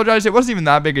apologize. It wasn't even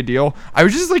that big a deal. I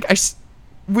was just like,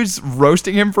 was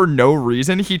roasting him for no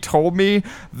reason. He told me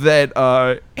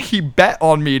that he bet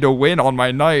on me to win on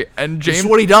my night, and James, this is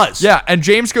what he does. Yeah, and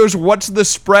James goes, "What's the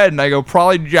spread?" And I go,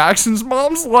 "Probably Jackson's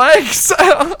mom's legs."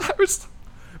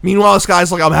 Meanwhile, this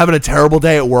guy's like, I'm having a terrible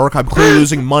day at work. I'm clearly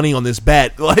losing money on this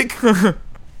bet. Like,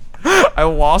 I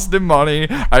lost him money.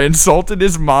 I insulted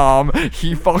his mom.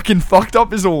 He fucking fucked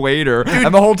up his waiter. Dude.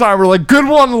 And the whole time we're like, "Good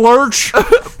one, Lurch."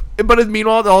 But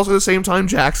meanwhile, also at the same time,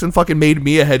 Jackson fucking made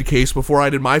me a head case before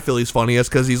I did my Phillies Funniest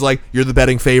because he's like, you're the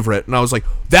betting favorite. And I was like,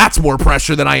 that's more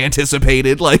pressure than I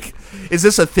anticipated. Like, is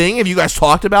this a thing? Have you guys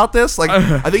talked about this? Like,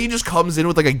 I think he just comes in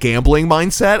with like a gambling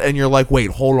mindset and you're like, wait,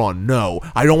 hold on. No,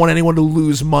 I don't want anyone to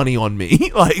lose money on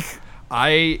me. Like,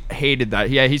 I hated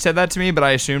that. Yeah, he said that to me, but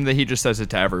I assumed that he just says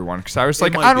it to everyone because I was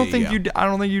like, I don't think you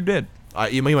did.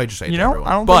 You might just say it to everyone.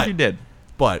 I don't think you did.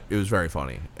 But it was very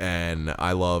funny, and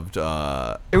I loved.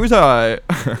 It was a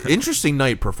interesting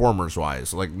night performers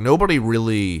wise. Like nobody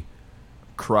really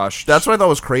crushed. That's what I thought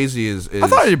was crazy. Is I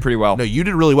thought I did pretty well. No, you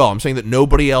did really well. I'm saying that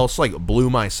nobody else like blew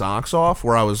my socks off.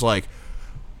 Where I was like,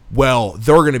 well,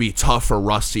 they're going to be tough for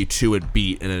Rusty to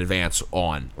beat and advance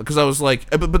on. Because I was like,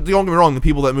 but don't get me wrong, the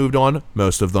people that moved on,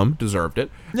 most of them deserved it.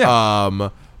 Yeah.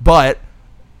 But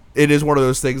it is one of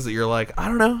those things that you're like, I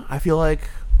don't know. I feel like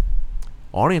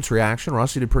audience reaction,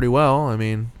 Rusty did pretty well. I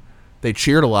mean, they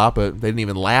cheered a lot, but they didn't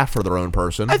even laugh for their own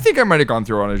person. I think I might have gone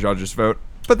through on a judge's vote.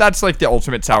 But that's like the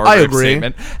ultimate sour I grape agree.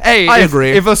 statement. Hey, I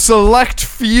agree. If a select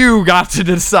few got to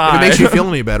decide, If it makes you feel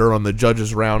any better, on the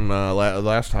judges round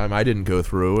last time, I didn't go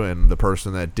through, and the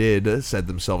person that did said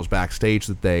themselves backstage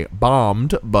that they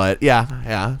bombed. But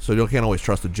yeah, so you can't always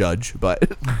trust the judge.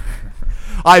 But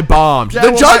I bombed.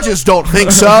 Yeah, The judges don't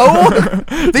think so.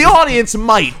 The audience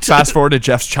might. Fast forward to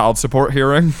Jeff's child support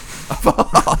hearing.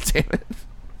 Oh, damn it.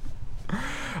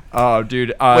 Oh, dude.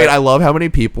 Wait, I love how many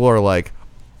people are like,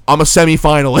 I'm a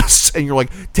semifinalist, and you're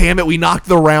like, damn it, we knocked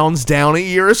the rounds down a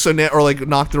year, so now, or like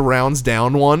knocked the rounds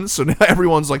down one, so now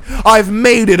everyone's like, I've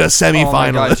made it a semifinalist. Oh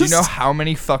my God. Do you know how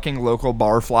many fucking local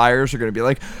bar flyers are going to be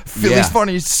like, Philly's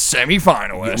Funniest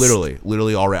semifinalist?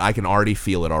 Literally already, I can already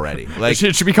feel it already. Like,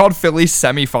 It should be called Philly's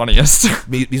semi-funniest.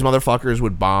 these motherfuckers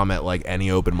would bomb at like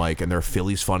any open mic, and they're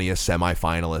Philly's Funniest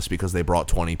semifinalists because they brought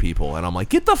 20 people, and I'm like,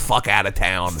 get the fuck out of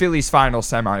town. Philly's final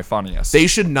semi-funniest. They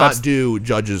should not do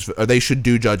judges, or they should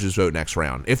do judges vote next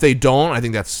round. If they don't, I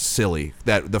think that's silly.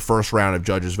 That the first round of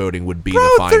judges voting would be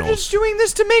the finals. They're just doing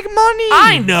this to make money.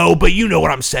 I know, but you know what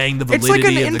I'm saying. The It's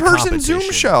validity like an of the in-person Zoom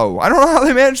competition. show. I don't know how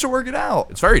they managed to work it out.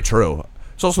 It's very true.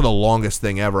 It's also the longest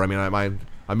thing ever. I mean,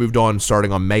 I moved on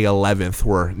starting on May 11th.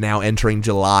 We're now entering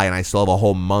July, and I still have a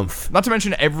whole month. Not to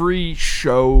mention every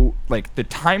show, like the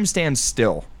time stands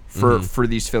still for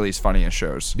these Philly's Funniest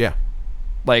shows. Yeah.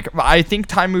 Like, I think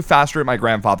time moved faster at my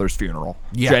grandfather's funeral.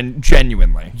 Yeah.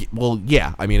 Genuinely. Well,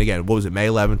 yeah. I mean, again, what was it? May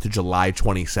 11th to July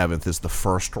 27th is the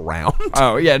first round.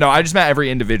 Oh, yeah. No, I just meant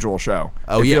every individual show.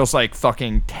 Oh, it yeah. feels like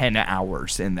fucking 10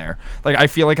 hours in there. Like, I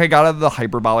feel like I got out of the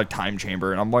hyperbolic time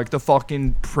chamber, and I'm like the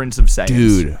fucking Prince of Saiyans.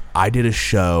 Dude, I did a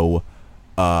show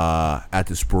at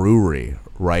this brewery,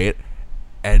 right?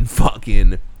 And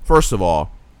fucking, first of all,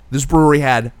 this brewery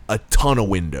had a ton of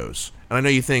windows. And I know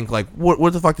you think, like,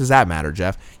 what the fuck does that matter,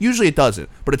 Jeff? Usually it doesn't,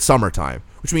 but it's summertime,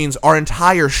 which means our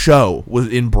entire show was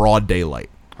in broad daylight.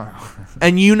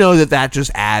 And you know that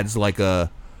just adds, like, a...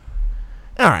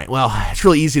 All right, well, it's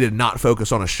really easy to not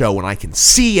focus on a show when I can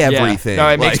see everything. No,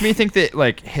 it like, makes me think that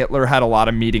like Hitler had a lot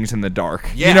of meetings in the dark.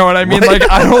 Yeah, You know what I mean? right.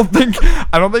 Like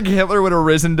I don't think Hitler would have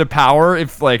risen to power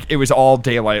if like it was all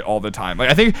daylight all the time. Like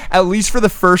I think at least for the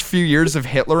first few years of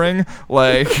Hitlering,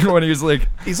 like when he was like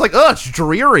He's like, oh, it's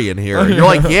dreary in here. And you're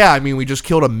like, yeah, I mean, we just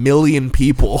killed 1 million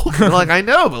people. You're like, I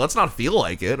know, but let's not feel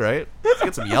like it, right? Let's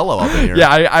get some yellow up in here.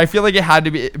 Yeah, I feel like it had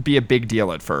to be a big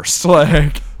deal at first.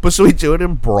 Like But so we do it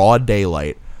in broad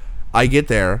daylight. I get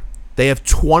there. They have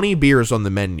 20 beers on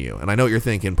the menu. And I know what you're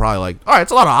thinking. Probably like, all right,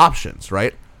 it's a lot of options,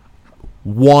 right?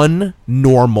 One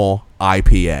normal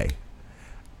IPA.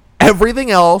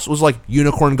 Everything else was like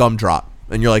unicorn gumdrop.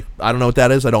 And you're like, I don't know what that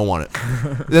is. I don't want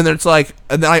it. Then it's like,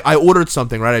 and then I ordered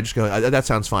something, right? I just go, that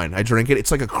sounds fine. I drink it.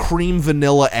 It's like a cream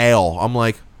vanilla ale. I'm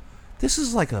like, this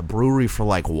is like a brewery for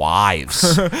like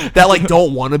wives that like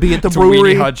don't want to be at the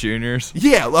brewery. Weenie Hut Juniors.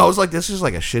 Yeah, I was like, this is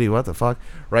like a shitty, what the fuck,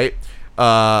 right?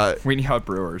 Weenie Hut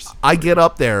Brewers. I get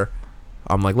up there.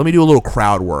 I'm like, let me do a little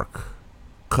crowd work.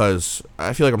 Because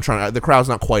I feel like I'm trying to, the crowd's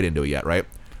not quite into it yet, right?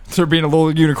 They're being a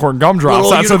little unicorn gumdrops.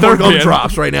 Little That's what they're unicorn being.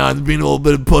 gumdrops right now and being a little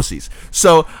bit of pussies.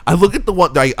 So I look at the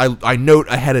one, I note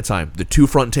ahead of time, the two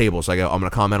front tables. I go, I'm going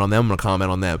to comment on them, I'm going to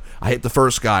comment on them. I hit the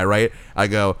first guy, right? I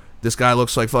go, this guy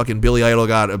looks like fucking Billy Idol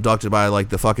got abducted by like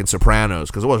the fucking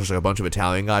Sopranos, because it was just like a bunch of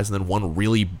Italian guys and then one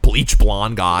really bleach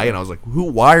blonde guy, and I was like,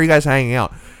 why are you guys hanging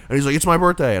out? And he's like, it's my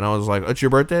birthday. And I was like, it's your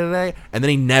birthday today? And then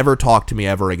he never talked to me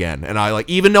ever again. And I like,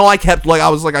 even though I kept like, I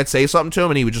was like, I'd say something to him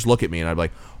and he would just look at me and I'd be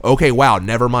like, okay, wow,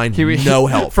 never mind, no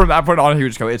help. From that point on, he would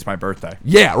just go, it's my birthday.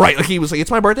 Yeah, right. Like he was like,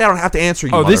 it's my birthday, I don't have to answer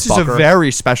you, Oh, this is a motherfucker."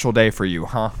 very special day for you,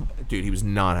 huh? Dude, he was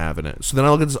not having it. So then I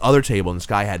look at this other table and this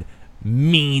guy had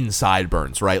mean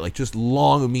sideburns, right? Like just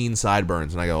long, mean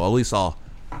sideburns. And I go, well, at least I'll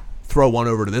throw one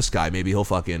over to this guy. Maybe he'll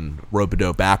fucking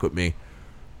rope-a-dope back with me.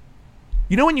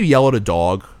 You know when you yell at a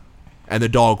dog and the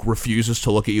dog refuses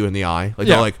to look at you in the eye? Like,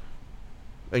 Yeah. they're like,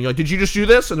 and you're like, did you just do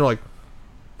this? And they're like,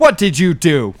 What did you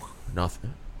do?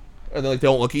 nothing. And they're like, they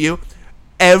don't look at you.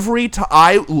 Every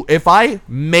time, if I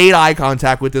made eye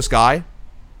contact with this guy,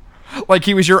 Like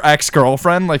he was your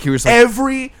ex-girlfriend? Like he was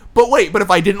like, but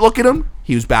if I didn't look at him,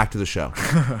 he was back to the show.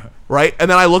 right?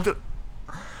 And then I looked at.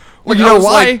 Well, you know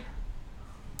why? Like,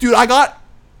 dude, I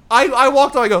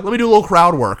walked up, I go, let me do a little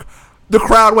crowd work. The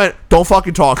crowd went, don't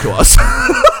fucking talk to us.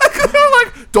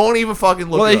 Like, don't even fucking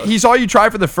look at us. He saw you try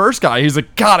for the first guy. He's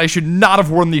like, God, I should not have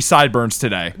worn these sideburns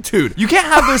today. Dude. You can't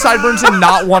have those sideburns and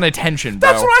not want attention,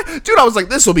 bro. That's what I was like,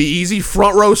 this will be easy.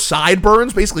 Front row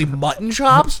sideburns, basically mutton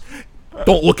chops.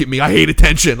 Don't look at me. I hate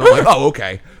attention. I'm like, oh,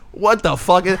 okay. What the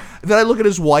fuck? Then I look at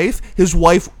his wife. His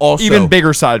wife also. Even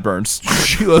bigger sideburns.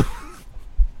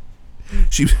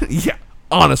 Yeah,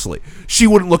 honestly, she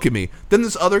wouldn't look at me. Then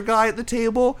this other guy at the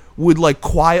table would like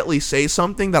quietly say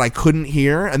something that I couldn't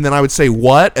hear, and then I would say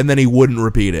what, and then he wouldn't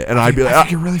repeat it, and I'd be like, I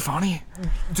think you're really funny,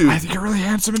 dude. I think you're really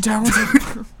handsome and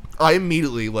talented. I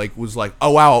immediately was like,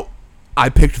 oh wow, I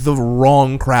picked the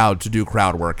wrong crowd to do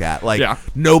crowd work at. Like, Yeah.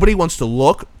 Nobody wants to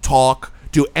look, talk,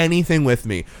 do anything with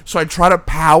me. So I try to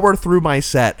power through my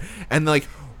set, and like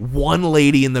one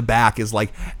lady in the back is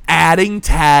like adding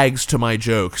tags to my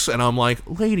jokes, and I'm like,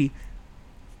 lady,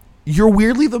 you're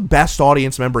weirdly the best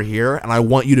audience member here, and I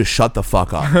want you to shut the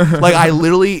fuck up. Like,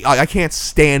 I can't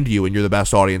stand you, and you're the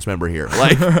best audience member here.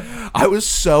 Like, I was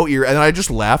so and then I just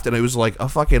left, and it was like a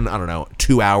fucking, I don't know,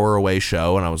 2-hour away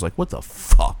show, and I was like, what the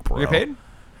fuck, bro? You get paid?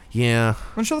 Yeah,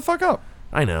 Then shut the fuck up.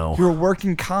 I know. You're a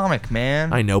working comic,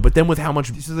 man. I know, but then with how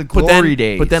much These are the glory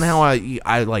days. But then how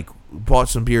I like bought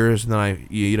some beers, and then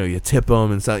you tip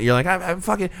them and stuff. You're like,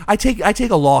 I take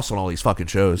a loss on all these fucking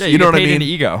shows. Yeah, you know get what I paid mean? in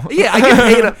ego. Yeah,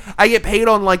 I get paid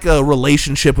on like a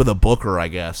relationship with a booker, I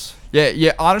guess.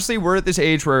 Yeah. Honestly, we're at this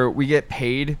age where we get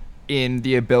paid in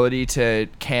the ability to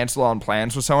cancel on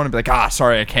plans with someone and be like,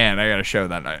 sorry, I can't. I got a show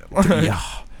that night. Yeah.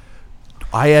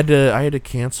 I had to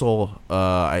cancel.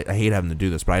 I hate having to do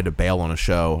this, but I had to bail on a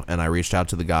show, and I reached out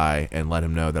to the guy and let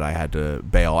him know that I had to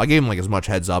bail. I gave him like as much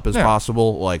heads up as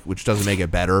possible, like, which doesn't make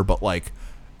it better, but like,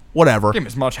 whatever. Give him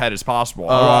as much head as possible.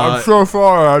 I'm so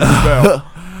sorry. I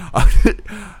just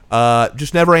bailed.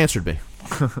 Just never answered me.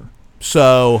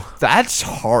 So That's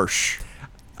harsh.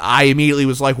 I immediately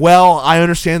was like, well, I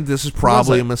understand this is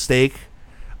probably a mistake.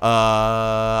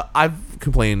 I've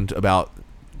complained about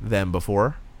them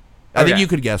before. I think you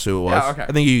could guess who it was. Yeah, okay.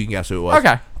 I think you can guess who it was.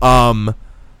 Okay.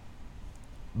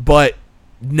 But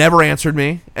never answered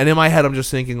me. And in my head, I'm just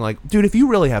thinking, like, dude, if you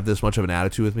really have this much of an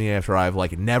attitude with me after I've,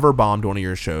 like, never bombed one of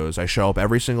your shows, I show up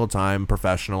every single time,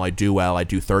 professional, I do well, I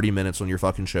do 30 minutes on your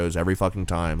fucking shows every fucking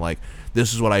time, like,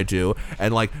 this is what I do.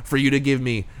 And, like, for you to give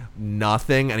me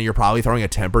nothing, and you're probably throwing a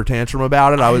temper tantrum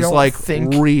about it, I was like,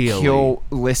 really? He'll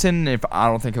listen. I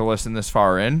don't think he'll listen this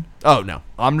far in. Oh, no.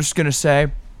 I'm just going to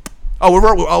say, Oh,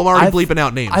 I'm already bleeping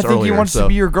out names. I think he wants to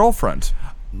be your girlfriend.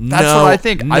 That's No, what I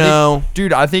think. no.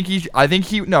 Dude, I think he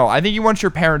wants your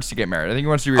parents to get married. I think he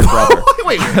wants to be your brother.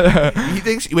 wait. He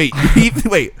thinks. Wait.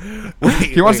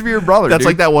 He wants to be your brother. That's dude.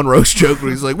 like that one roast joke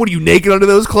where he's like, "What are you naked under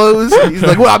those clothes?" He's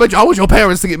like, "Well, I want your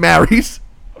parents to get married."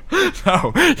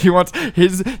 No, he wants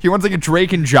like a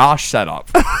Drake and Josh setup.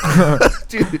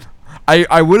 Dude,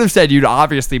 I would have said you'd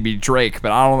obviously be Drake,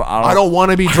 but I don't want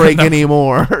to be Drake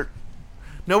anymore.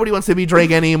 Nobody wants to be Drake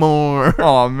anymore.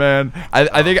 Oh man,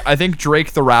 I think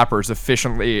Drake the rapper is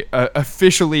officially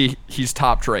he's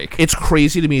top Drake. It's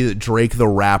crazy to me that Drake the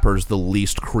rapper is the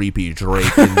least creepy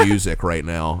Drake in music right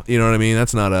now. You know what I mean?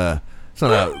 It's not a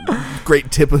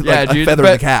great tip of Yeah, like, dude, a feather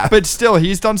in the cap. but still,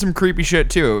 he's done some creepy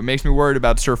shit too. It makes me worried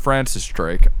about Sir Francis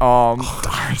Drake.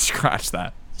 Scratch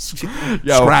that.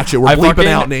 Yo, Scratch it. We're bleeping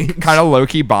out names. Kind of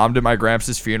low-key bombed at my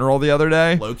gramps' funeral the other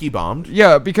day. Loki bombed.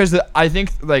 Yeah, because I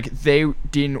think like they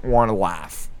didn't want to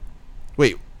laugh.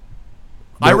 Wait.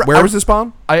 Where was this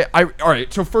bomb? All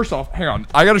right. So first off, hang on.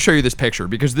 I got to show you this picture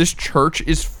because this church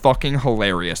is fucking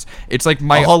hilarious. It's like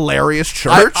A hilarious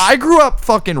church. I grew up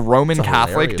fucking Roman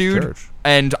Catholic, hilarious dude. church.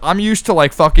 And I'm used to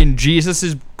like fucking Jesus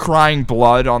is crying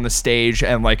blood on the stage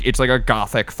and like it's like a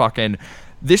gothic fucking.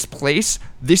 This place,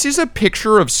 this is a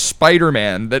picture of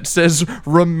Spider-Man that says,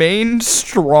 "Remain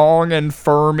strong and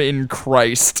firm in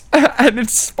Christ." And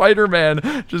it's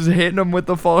Spider-Man just hitting him with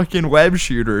the fucking web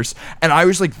shooters. And I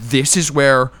was like, this is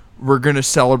where we're going to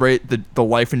celebrate the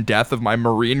life and death of my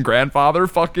Marine grandfather.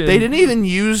 Fucking. They didn't even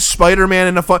use Spider-Man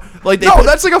in a fun. Like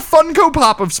That's like a Funko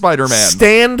Pop of Spider-Man.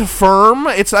 Stand firm.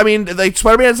 Like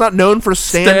Spider-Man's not known for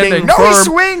standing No, firm. he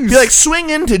swings. Be like, swing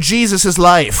into Jesus'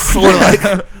 life. Or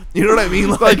like, you know what I mean?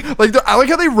 I like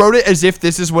how they wrote it as if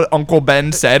this is what Uncle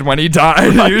Ben said when he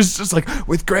died. He was just like,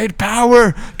 with great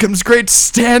power comes great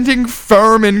standing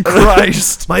firm in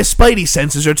Christ. My spidey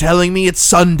senses are telling me it's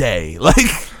Sunday. Like,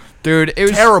 dude, it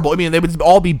was terrible. I mean, they would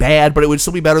all be bad, but it would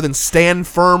still be better than stand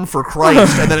firm for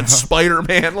Christ. And then it's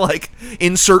Spider-Man, like,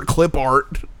 insert clip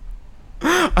art.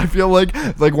 I feel like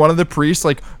one of the priests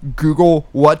like Google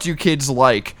what do kids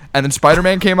like, And then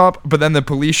Spider-Man came up, but then the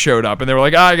police showed up, and they were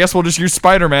like, I guess we'll just use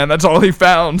Spider-Man. That's all he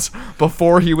found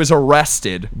before he was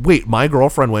arrested. Wait, my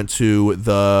girlfriend went to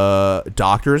the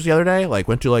doctors the other day, like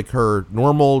went to like her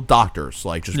normal doctors,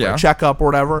 like just for a checkup or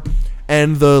whatever.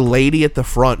 And the lady at the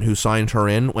front who signed her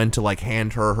in went to like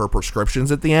hand her prescriptions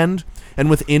at the end. And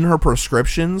within her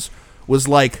prescriptions was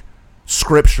like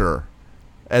scripture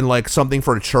and like something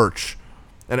for a church.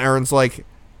 And Aaron's like,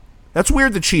 that's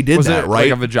weird that she did was that, it right?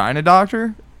 Like a vagina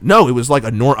doctor? No, it was like a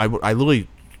I literally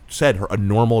said a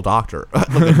normal doctor. Like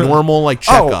a normal like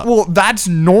checkup. Oh, well, that's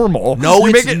normal. No,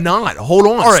 it's not. Hold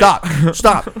on. Right.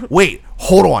 Stop. Wait,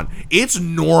 hold on. It's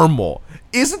normal.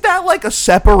 Isn't that like a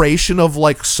separation of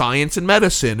like science and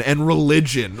medicine and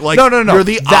religion? Like no. You're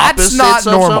the That's opposites not of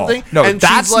normal. something. No, and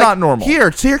that's she's like, not normal.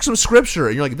 Here's some scripture,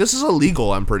 and you're like, this is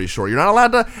illegal. I'm pretty sure you're not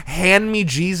allowed to hand me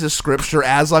Jesus scripture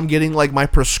as I'm getting like my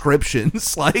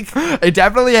prescriptions. Like, it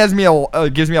definitely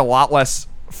gives me a lot less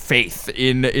faith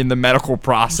in the medical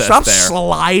process. Stop there.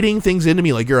 sliding things into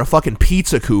me like you're a fucking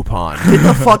pizza coupon. Get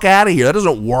the fuck out of here. That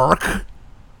doesn't work.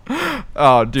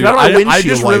 Oh, dude, I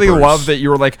just really love that you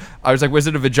were like, I was like, was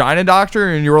it a vagina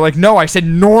doctor? And you were like, no, I said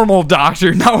normal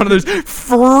doctor, not one of those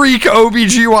freak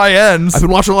OBGYNs. I've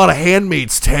been watching a lot of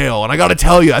Handmaid's Tale, and I gotta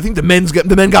tell you, I think the men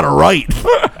got it right.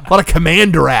 A lot of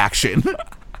commander action.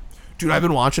 Dude, I've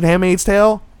been watching Handmaid's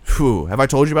Tale. Phew, have I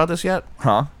told you about this yet?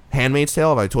 Huh? Handmaid's Tale?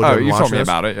 Have I told you? Oh, you told me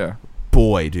about it, yeah.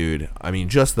 Boy, dude, I mean,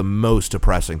 just the most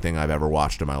depressing thing I've ever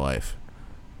watched in my life.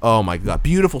 Oh my god,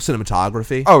 beautiful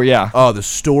cinematography. Oh yeah. Oh, the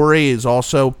story is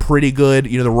also pretty good.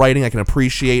 You know, the writing I can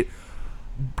appreciate.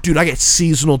 Dude, I get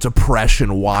seasonal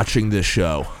depression watching this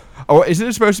show. Oh, isn't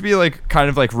it supposed to be like kind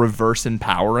of like reverse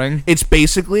empowering? It's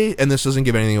basically, and this doesn't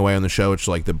give anything away on the show, it's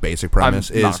like the basic premise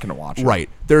I'm not gonna watch it. Right.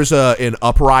 There's an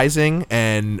uprising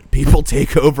and people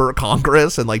take over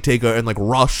Congress and like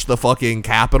rush the fucking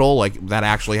Capitol, like that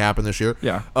actually happened this year.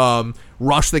 Yeah.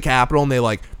 Rush the Capitol and they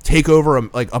like take over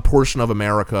a portion of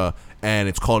America, and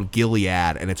it's called Gilead,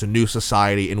 and it's a new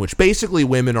society in which basically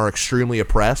women are extremely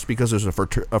oppressed because there's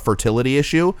a fertility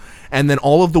issue, and then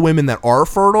all of the women that are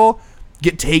fertile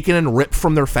get taken and ripped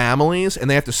from their families, and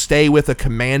they have to stay with a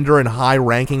commander and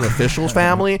high-ranking official's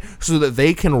family so that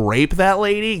they can rape that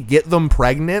lady, get them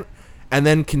pregnant, and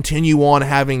then continue on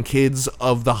having kids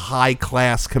of the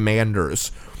high-class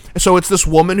commanders. So it's this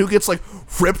woman who gets, like,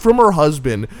 ripped from her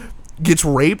husband, gets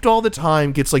raped all the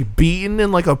time, gets like beaten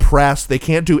and like oppressed. They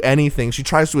can't do anything. She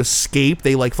tries to escape.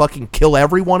 They like fucking kill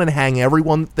everyone and hang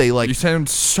everyone. They like. You sound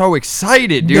so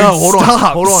excited, dude. No,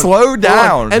 Stop. hold on. Slow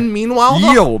down. And meanwhile,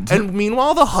 yield.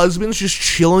 The husband's just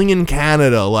chilling in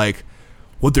Canada, like,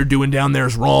 what they're doing down there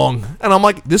is wrong. And I'm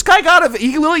like, this guy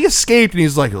he literally escaped, and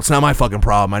he's like, it's not my fucking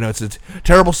problem. I know it's a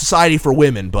terrible society for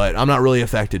women, but I'm not really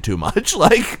affected too much.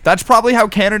 Like, that's probably how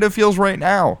Canada feels right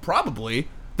now. Probably.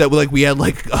 That like we had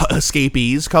like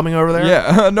escapees coming over there.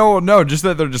 Yeah, no, just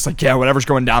that they're just like, yeah, whatever's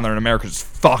going down there in America is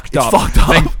fucked up.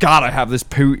 Thank God I have this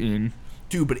Putin.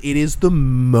 Dude, but it is the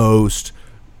most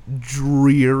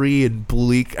dreary and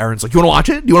bleak. Aaron's like, you want to watch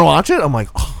it? Do you want to watch it? I'm like,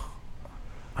 oh,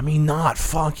 I mean, not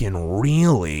fucking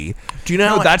really. Do you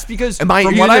know? No, that's because from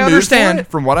what I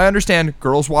understand,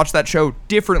 girls watch that show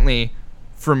differently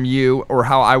from you, or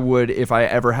how I would if I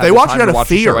ever had the time to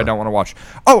watch a show I don't want to watch.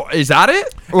 Oh, is that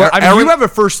it? Well, I mean, you have a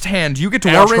first hand. You get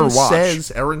to watch her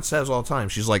watch. Erin says all the time.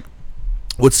 She's like,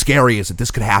 what's scary is that this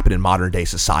could happen in modern day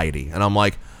society. And I'm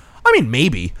like, I mean,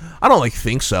 maybe. I don't like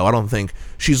think so. I don't think.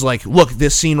 She's like, look,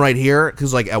 this scene right here,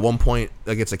 because like at one point,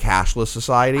 like it's a cashless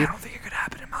society. I don't think it could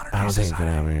happen in modern day society. It could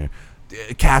happen here.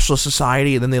 Cashless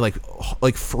society, and then they like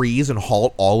freeze and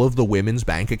halt all of the women's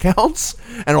bank accounts,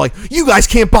 and are like, you guys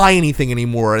can't buy anything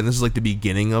anymore. And this is like the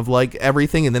beginning of like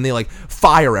everything, and then they like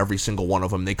fire every single one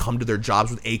of them. They come to their jobs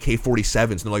with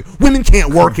AK-47s, and they're like, women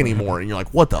can't work anymore. And you're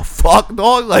like, what the fuck,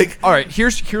 dog? Like, all right,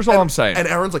 here's all I'm saying. And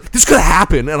Aaron's like, this could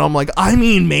happen, and I'm like, I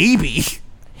mean, maybe.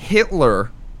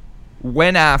 Hitler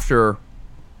went after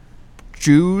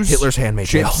Jews, Hitler's handmaid,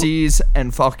 gypsies,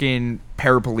 and fucking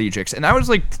paraplegics, and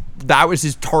that was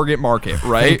his target market,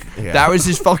 right? Yeah. That was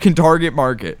his fucking target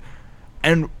market,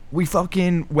 and we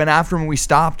fucking went after him and we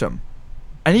stopped him,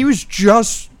 and he was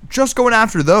just going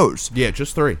after those. Yeah,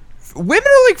 just 3. Women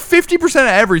are like 50% of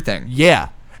everything. Yeah.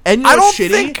 And I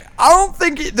don't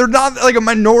think they're not like a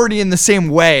minority in the same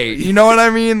way. You know what I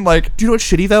mean? Like, do you know what's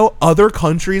shitty though? Other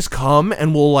countries come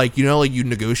and will like, you know, like you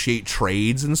negotiate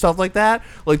trades and stuff like that.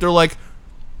 Like they're like,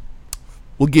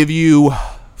 we'll give you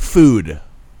food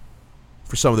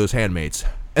for some of those handmaids,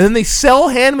 and then they sell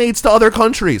handmaids to other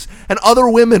countries, and other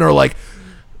women are like,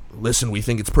 listen, we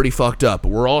think it's pretty fucked up,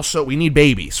 but we need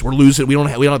babies.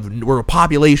 We're a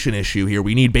population issue here.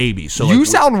 We need babies. So You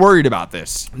sound worried about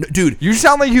this. dude, You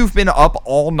sound like you've been up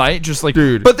all night, just like,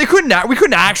 Dude. But we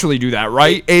couldn't actually do that,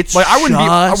 right? It's like would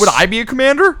just- I be a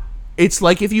commander? it's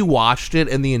like if you watched it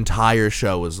and the entire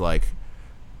show was like,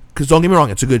 because don't get me wrong,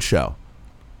 it's a good show,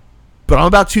 but I'm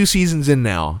about 2 seasons in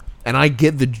now, and I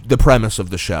get the premise of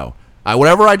the show.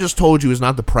 Whatever I just told you is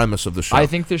not the premise of the show. I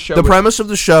think the show the premise of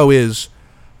the show is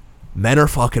men are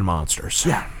fucking monsters.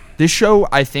 Yeah. This show,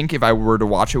 I think, if I were to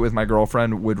watch it with my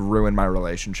girlfriend, would ruin my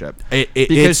relationship.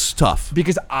 It's tough.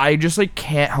 Because I just, like,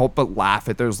 can't help but laugh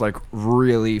at those, like,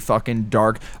 really fucking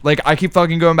dark... Like, I keep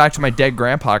fucking going back to my dead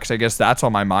grandpa, because I guess that's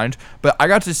on my mind. But I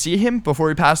got to see him before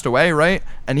he passed away, right?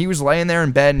 And he was laying there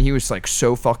in bed, and he was, like,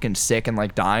 so fucking sick and,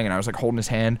 like, dying. And I was, like, holding his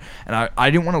hand. And I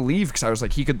didn't want to leave, because I was,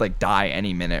 like, he could, like, die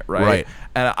any minute, right? Right.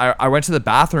 And I went to the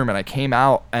bathroom, and I came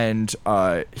out, and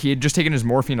he had just taken his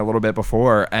morphine a little bit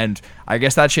before, and I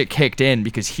guess that shit kicked in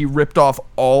because he ripped off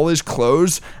all his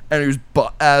clothes and he was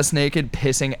butt-ass naked,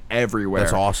 pissing everywhere.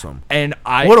 That's awesome. And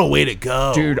What a way to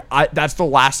go. Dude, that's the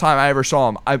last time I ever saw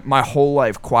him. My whole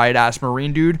life, quiet-ass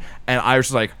Marine dude, and I was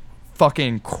just like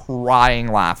fucking crying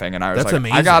laughing, and I was That's like,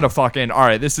 amazing. I gotta fucking, all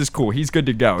right, this is cool. He's good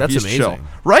to go. That's He's amazing. chill.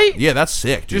 Right? Yeah, that's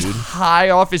sick, dude. Just high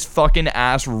off his fucking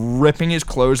ass, ripping his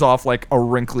clothes off like a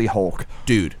wrinkly Hulk.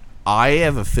 Dude, I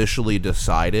have officially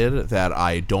decided that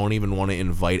I don't even want to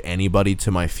invite anybody to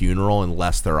my funeral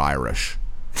unless they're Irish.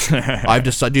 I've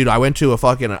decided, dude. I went to a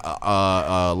fucking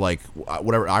like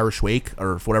whatever Irish wake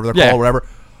or whatever they're called, whatever.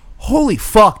 Holy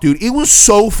fuck, dude! It was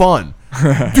so fun,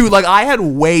 dude. Like I had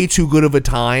way too good of a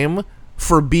time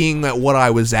for being at what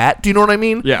I was at. Do you know what I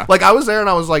mean? Yeah. Like I was there and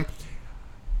I was like,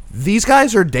 these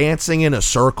guys are dancing in a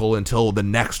circle until the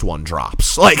next one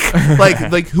drops. Like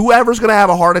whoever's gonna have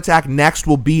a heart attack next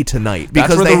will be tonight because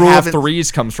That's where they the rule of haven't.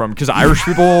 threes comes from, because Irish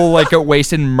people like get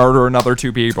wasted and murder another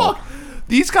 2 people.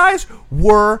 These guys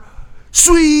were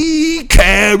Sweet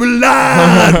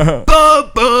Caroline.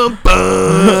 Bum, bum,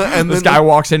 bum. And This then guy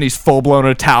walks in, he's full blown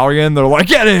Italian. They're like,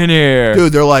 get in here.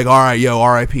 dude, they're like, all right, yo,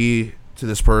 R.I.P. to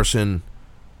this person.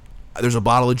 There's a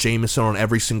bottle of Jameson on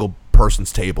every single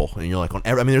person's table, and you're like,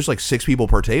 there's like 6 people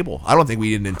per table. I don't think we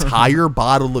need an entire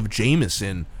bottle of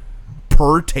Jameson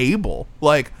per table.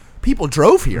 Like, people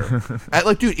drove here.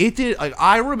 Like, dude, it did. Like,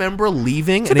 I remember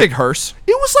leaving. It's a big hearse.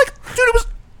 It was like, dude,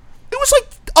 it was like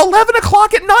 11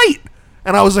 o'clock at night,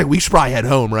 and I was like, we should probably head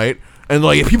home, right? And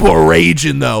like, people are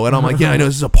raging though, and I'm like, yeah, I know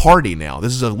this is a party now.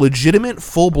 This is a legitimate,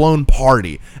 full blown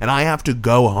party, and I have to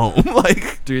go home.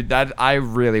 Like, Dude, that I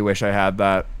really wish I had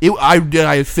that.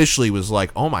 I officially was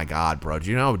like, oh my god, bro, do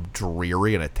you know how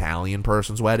dreary an Italian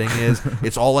person's wedding is?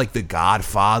 It's all like The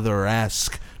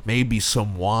Godfather-esque, maybe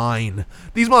some wine.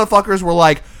 These motherfuckers were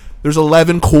like, there's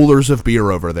 11 coolers of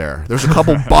beer over there. There's a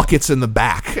couple buckets in the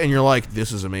back, and you're like,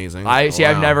 this is amazing. I've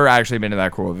Wow. never actually been to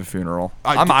that cool of a funeral.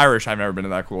 I'm Irish. I've never been to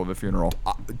that cool of a funeral.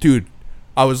 Dude,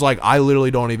 I was like, I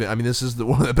literally don't even. I mean, this is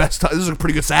one of the best times. This is a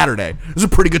pretty good Saturday. This is a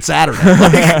pretty good Saturday.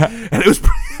 Like, and it was.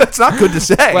 That's not good to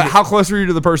say. But how close were you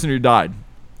to the person who died?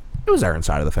 It was Aaron's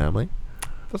side of the family.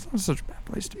 That's not such a bad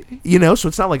place to be. You know, so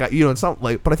it's not like it's not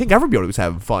like. But I think everybody was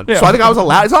having fun. Yeah. So I think I was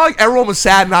allowed. It's not like everyone was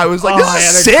sad, and I was like, I "This had is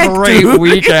a sick, great dude."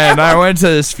 weekend. I went to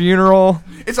this funeral.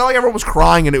 It's not like everyone was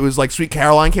crying, and it was like Sweet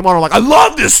Caroline came on. I'm like, I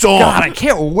love this song. God, I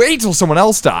can't wait till someone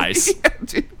else dies. Yeah,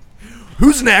 dude.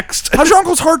 Who's next? How's your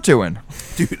uncle's heart doing?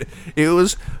 Dude, it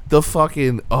was the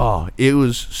fucking it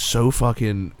was so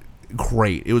fucking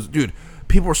great. It was, dude,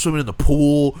 people were swimming in the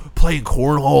pool, playing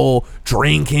cornhole,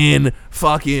 drinking,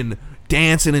 fucking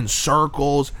dancing in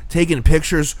circles, taking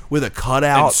pictures with a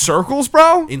cutout In circles,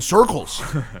 bro? in circles.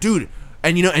 Dude,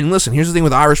 and listen, here's the thing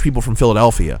with Irish people from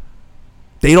Philadelphia.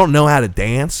 They don't know how to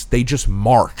dance. They just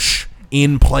march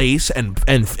in place and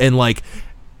like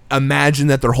imagine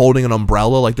that they're holding an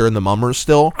umbrella like they're in the Mummers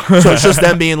still. So it's just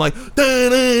them being like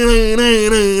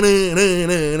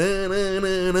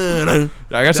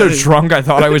I got so drunk I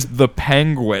thought I was the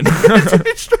Penguin.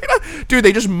 Straight up. Dude,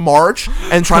 they just march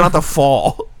and try not to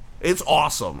fall. It's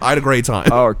awesome. I had a great time.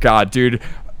 Oh, God, dude.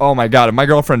 Oh, my God. If my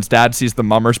girlfriend's dad sees the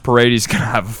Mummers parade, he's going to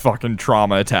have a fucking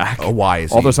trauma attack. Oh, why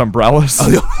is All he? those umbrellas.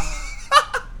 I'm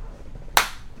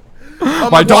My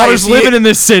like, why daughter's is he- living in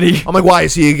this city. I'm like, why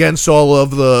is he against all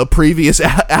of the previous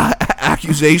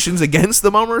accusations against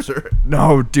the Mummers? Or?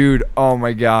 No, dude. Oh,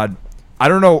 my God. I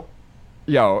don't know.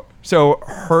 Yo, so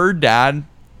her dad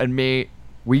and me,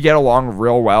 we get along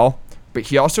real well, but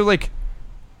he also, like,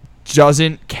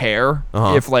 doesn't care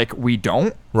if, like, we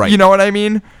don't. Right. You know what I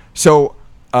mean? So,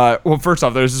 well, first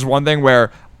off, there's this one thing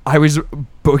where I was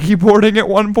boogie boarding at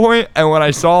one point, and when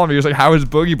I saw him, he was like, how was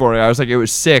boogie boarding? I was like, it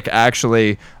was sick,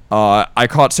 actually. I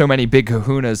caught so many big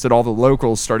kahunas that all the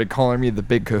locals started calling me the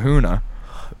Big Kahuna.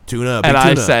 Tuna, big And I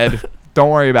tuna. said, don't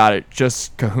worry about it.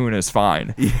 Just kahuna's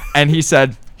fine. And he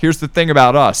said, here's the thing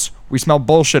about us. We smell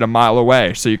bullshit a mile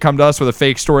away. So you come to us with a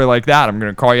fake story like that, I'm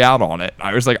going to call you out on it.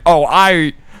 I was like, oh,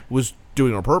 I was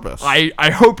doing it on purpose.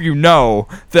 I hope you know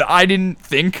that I didn't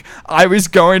think I was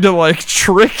going to like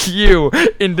trick you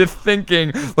into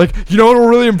thinking like, you know what'll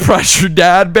really impress your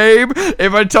dad, babe?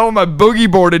 If I tell him I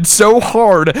boogie boarded so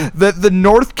hard that the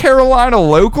North Carolina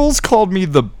locals called me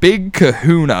the Big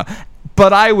Kahuna.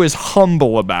 But I was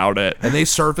humble about it. And they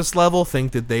surface level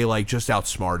think that they like just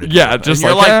outsmarted Yeah, you. just and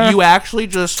you're like, like you actually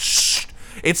just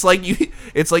it's like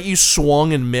you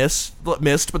swung and missed, but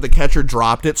the catcher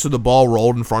dropped it, so the ball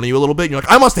rolled in front of you a little bit. And you're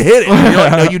like, I must have hit it. And you're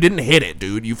like, no, you didn't hit it,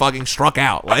 dude. You fucking struck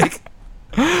out. Like,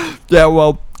 yeah,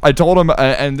 well, I told him,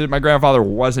 and that my grandfather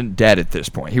wasn't dead at this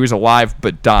point. He was alive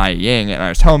but dying, and I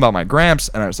was telling him about my gramps,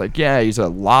 and I was like, yeah, he's a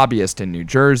lobbyist in New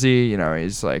Jersey. You know,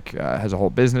 he's like has a whole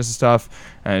business and stuff.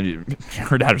 And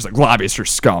her dad was like, lobbyists are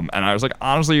scum. And I was like,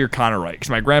 honestly, you're kind of right,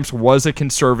 because my gramps was a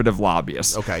conservative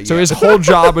lobbyist. Okay, so yeah. his whole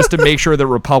job was to make sure that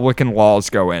Republican laws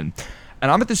go in. And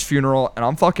I'm at this funeral, and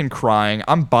I'm fucking crying.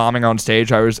 I'm bombing on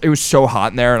stage. It was so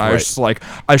hot in there, and I was just like,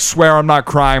 I swear I'm not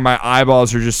crying. My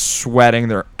eyeballs are just sweating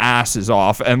their asses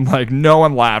off, and like no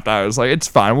one laughed. I was like, it's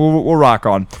fine. We'll rock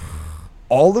on.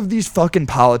 All of these fucking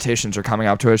politicians are coming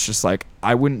up to us just like,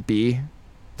 I wouldn't be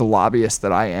the lobbyist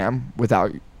that I am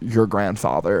without your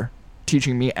grandfather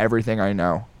teaching me everything I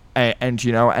know. And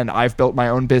you know, and I've built my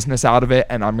own business out of it,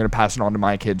 and I'm going to pass it on to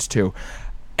my kids too.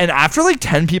 And after like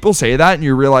 10 people say that, and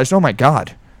you realize, oh my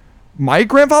God, my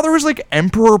grandfather was like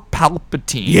Emperor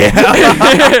Palpatine.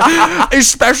 Yeah.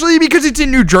 Especially because it's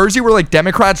in New Jersey where like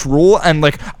Democrats rule, and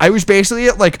like I was basically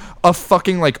at like a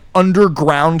fucking like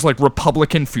underground like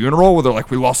Republican funeral where they're like,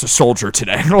 we lost a soldier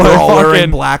today. They're all wearing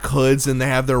black hoods and they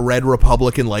have their red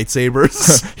Republican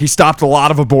lightsabers. He stopped a lot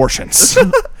of abortions.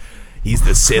 He's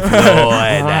the Sith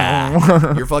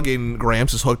Lord. Your fucking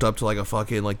Gramps is hooked up to like a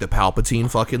fucking like the Palpatine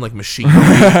fucking like machinery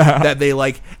that they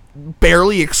like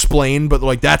barely explain, but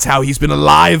like that's how he's been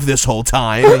alive this whole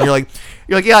time. And you're like,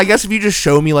 yeah, I guess if you just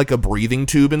show me like a breathing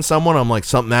tube in someone, I'm like,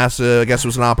 something has to, I guess it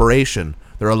was an operation.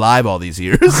 They're alive all these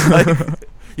years. Like,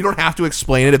 you don't have to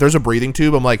explain it. If there's a breathing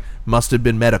tube, I'm like, must have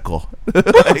been medical.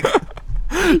 Like,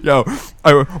 Yo,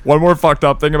 one more fucked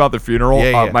up thing about the funeral.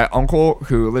 Yeah. My uncle,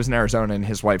 who lives in Arizona and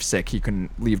his wife's sick, he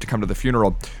couldn't leave to come to the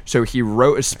funeral. So he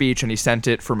wrote a speech and he sent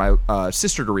it for my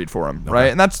sister to read for him,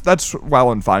 right? And that's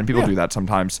well and fine. People do that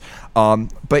sometimes.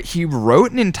 But he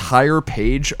wrote an entire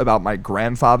page about my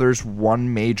grandfather's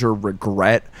one major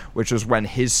regret, which was when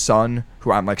his son,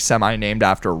 who I'm like semi-named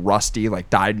after, Rusty, like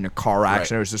died in a car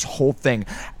accident. It was this whole thing.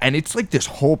 And it's like this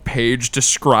whole page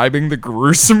describing the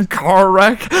gruesome car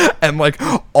wreck and like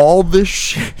all this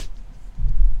shit.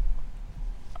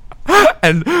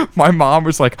 And my mom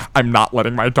was like, I'm not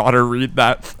letting my daughter read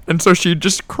that. And so she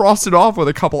just crossed it off with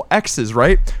a couple X's,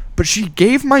 right? But she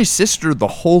gave my sister the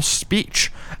whole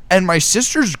speech. And my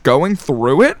sister's going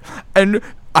through it, and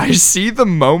I see the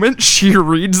moment she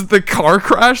reads the car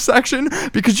crash section,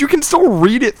 because you can still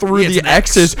read it through the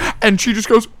X's, and she just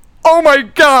goes, oh my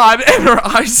God, and her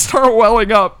eyes start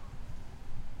welling up.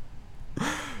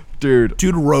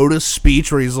 Dude wrote a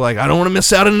speech where he's like, I don't want to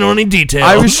miss out on any details.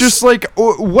 I was just like,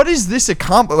 what is this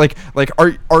accomplish? Like,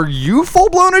 are you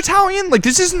full blown Italian? Like,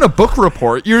 this isn't a book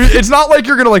report. It's not like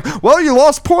you're gonna like, well, you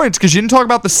lost points because you didn't talk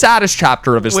about the saddest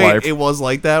chapter of his life. It was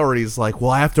like that, where he's like,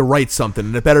 well, I have to write something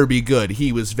and it better be good.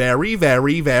 He was very,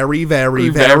 very, very, very,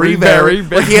 very, very.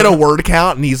 Like, he had a word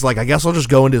count, and he's like, I guess I'll just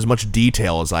go into as much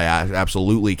detail as I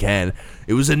absolutely can.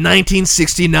 It was a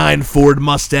 1969 Ford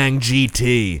Mustang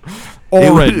GT.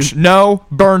 Orange. No,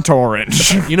 burnt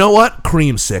orange. You know what?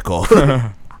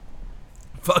 Creamsicle.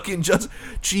 Fucking just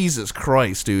Jesus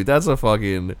Christ, dude. That's a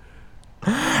fucking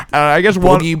I guess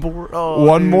boogie board. Oh,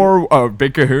 one dude. more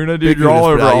Big Kahuna, dude. Big You're all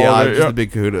Kahuna's- over all yeah, of it. just the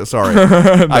Big Kahuna. Sorry.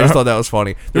 I just thought that was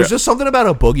funny. There's just something about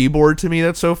a boogie board to me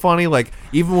that's so funny. Like,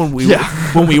 even when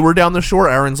we were down the shore,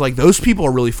 Erin's like, those people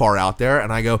are really far out there.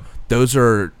 And I go, those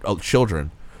are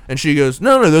children. And she goes,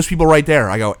 no, those people right there.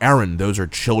 I go, Erin, those are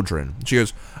children. She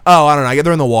goes, oh, I don't know. I get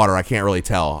they're in the water. I can't really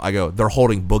tell. I go, they're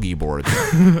holding boogie boards.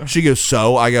 She goes,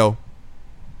 so? I go,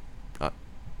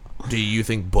 do you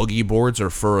think boogie boards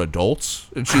are for adults?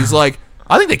 And she's like,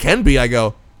 I think they can be. I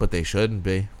go, but they shouldn't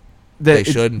be. They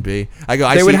shouldn't be. I go,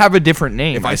 They would have a different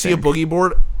name. If I see a boogie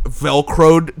board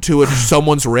velcroed to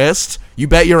someone's wrist, you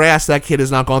bet your ass that kid has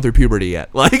not gone through puberty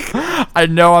yet. Like, I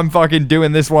know I'm fucking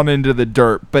doing this one into the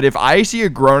dirt, but if I see a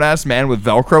grown-ass man with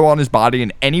Velcro on his body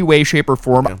in any way, shape, or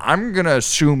form, I'm gonna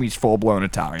assume he's full-blown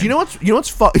Italian. do you know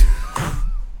what's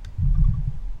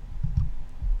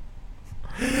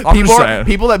I'm just saying.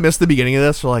 People that missed the beginning of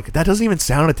this are like, that doesn't even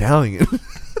sound Italian.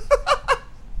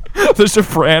 The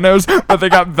Sopranos, but they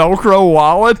got Velcro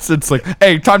wallets. It's like,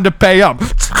 hey, time to pay up.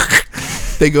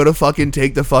 They go to fucking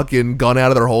take the fucking gun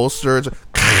out of their holster. It's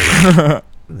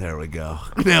there we go.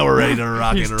 Now we're ready to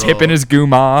rock and roll. Tipping his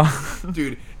guma.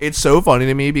 Dude, it's so funny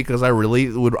to me because I really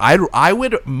would. I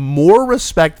would more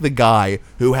respect the guy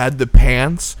who had the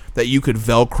pants that you could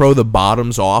Velcro the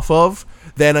bottoms off of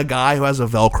than a guy who has a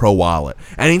Velcro wallet.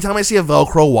 Anytime I see a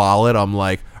Velcro wallet, I'm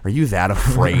like, are you that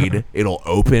afraid it'll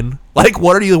open? Like,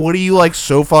 what are you like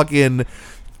so fucking...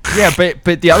 Yeah,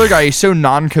 but the other guy, he's so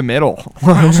non-committal.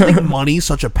 I also think money's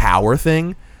such a power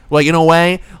thing. Like, in a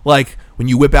way, like, when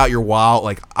you whip out your wallet,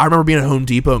 like, I remember being at Home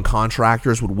Depot and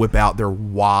contractors would whip out their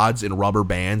wads and rubber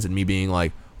bands and me being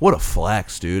like, what a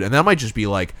flex, dude. And that might just be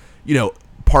like, you know,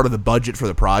 part of the budget for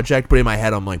the project, but in my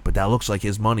head I'm like, but that looks like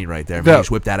his money right there. He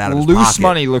just whipped that out of his pocket. Loose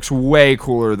money looks way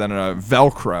cooler than a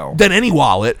Velcro. Than any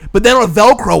wallet, but then on a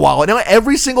Velcro wallet, now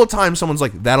every single time someone's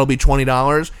like, that'll be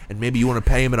 $20, and maybe you want to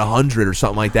pay him at $100 or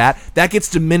something like that, that gets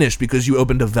diminished because you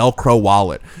opened a Velcro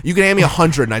wallet. You can hand me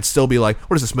 $100 and I'd still be like,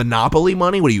 what is this, Monopoly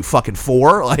money? What are you, fucking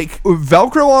for? Like,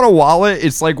 Velcro on a wallet,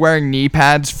 it's like wearing knee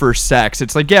pads for sex.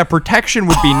 It's like, yeah, protection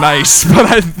would be nice, but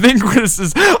I think this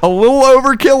is a little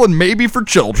overkill and maybe for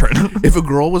children. If a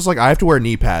girl was like, I have to wear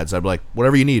knee pads, I'd be like,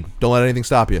 whatever you need. Don't let anything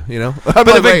stop you, you know? But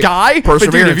if a guy,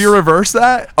 perseverance. Dude, if you reverse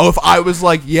that, oh, if I was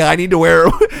like, yeah, I need to wear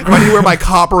my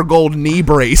copper gold knee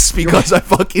brace because I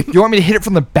fucking... You want me to hit it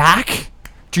from the back?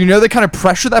 Do you know the kind of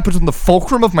pressure that puts on the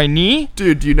fulcrum of my knee?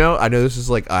 Dude, do you know, I know this is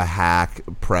like a hack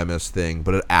premise thing,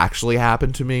 but it actually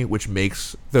happened to me, which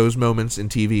makes those moments in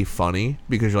TV funny,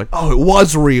 because you're like, oh, it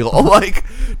was real. Like,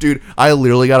 dude, I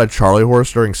literally got a Charlie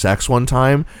horse during sex one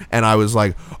time, and I was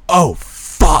like, oh,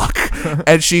 fuck.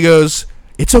 And she goes,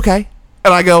 it's okay.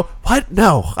 And I go, what?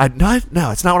 No, no,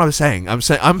 it's not what I'm saying.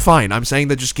 I'm fine. I'm saying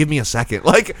that just give me a second.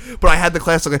 Like, but I had the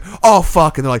class like, oh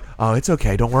fuck, and they're like, oh, it's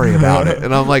okay, don't worry about it.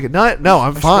 And I'm like, no,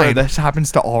 I'm fine. This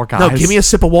happens to all guys. No, give me a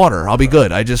sip of water. I'll be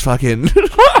good. I just fucking.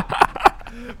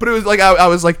 But it was like I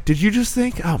was like, did you just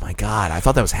think? Oh my god, I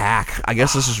thought that was hack. I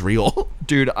guess this is real.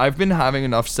 Dude, I've been having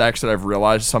enough sex that I've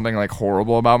realized something like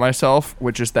horrible about myself,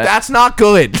 which is that that's not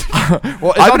good.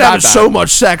 Well, I've been having so much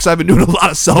sex. I've been doing a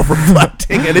lot of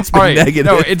self-reflecting, and it's been negative.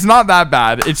 No, it's not that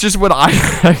bad. It's just what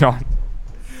hang on.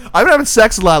 I've been having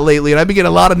sex a lot lately, and I've been getting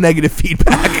a lot of negative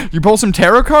feedback. You pull some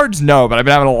tarot cards? No, but I've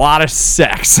been having a lot of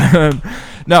sex.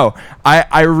 No,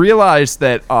 I realized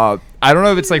that I don't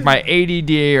know if it's like my ADD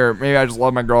or maybe I just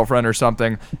love my girlfriend or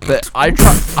something, but I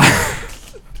try.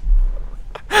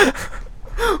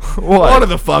 One of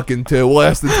the fucking two. We'll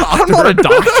ask the doctor. I'm not a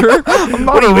doctor. I'm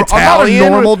not a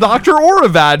normal doctor or a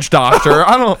vag doctor.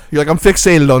 I don't. You're like, I'm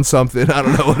fixated on something. I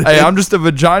don't know what it Hey, is. I'm just a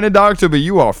vagina doctor, but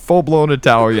you are full-blown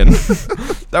Italian.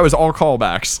 That was all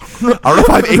callbacks. I don't know if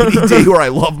I have ADD or I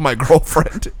love my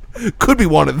girlfriend. Could be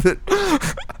one of it.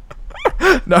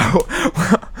 No,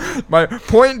 my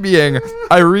point being,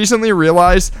 I recently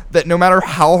realized that no matter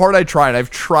how hard I try, and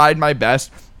I've tried my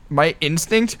best, my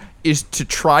instinct is to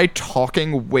try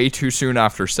talking way too soon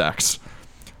after sex.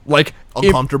 Like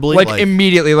uncomfortably, like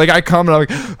immediately. Like I come and I'm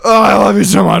like, oh, I love you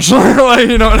so much. Like,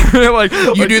 you know what I mean? Like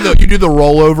you do the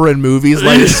rollover in movies,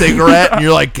 light a cigarette, and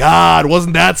you're like, God,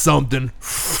 wasn't that something?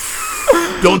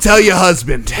 Don't tell your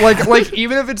husband. Like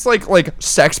even if it's like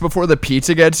sex before the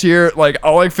pizza gets here, like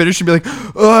I'll like finish and be like,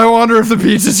 oh, I wonder if the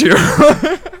pizza's here.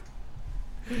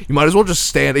 You might as well just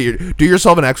stand at do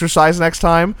yourself an exercise next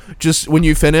time. Just when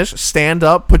you finish, stand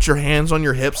up, put your hands on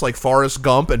your hips like Forrest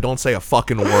Gump, and don't say a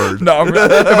fucking word. No,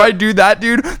 if I do that,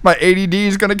 dude, my ADD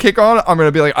is gonna kick on. I'm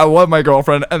gonna be like, I love my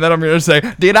girlfriend, and then I'm gonna say,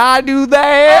 did I do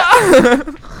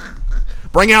that?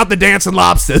 Bring out the dancing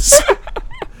lobsters.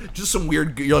 Just some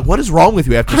weird. You're like, what is wrong with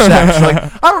you after sex? You're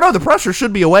like, I don't know. The pressure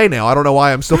should be away now. I don't know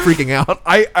why I'm still freaking out.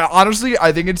 I honestly,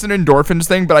 I think it's an endorphins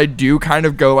thing, but I do kind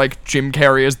of go like Jim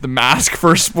Carrey as the mask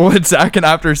for a split second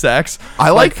after sex.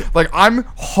 I like I'm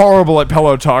horrible at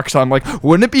pillow talk, so I'm like,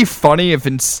 wouldn't it be funny if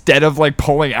instead of like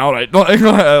pulling out,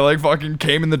 I like fucking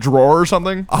came in the drawer or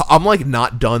something? I'm like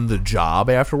not done the job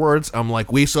afterwards. I'm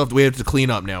like, we have to clean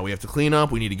up now. We have to clean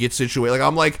up. We need to get situated.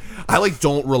 Like I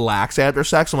don't relax after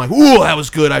sex. I'm like, ooh, that was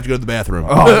good. I have to go to the bathroom.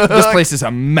 Oh, this place is a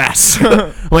mess.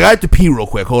 I'm like, I have to pee real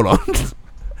quick. Hold on.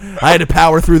 I had to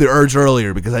power through the urge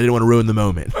earlier because I didn't want to ruin the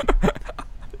moment.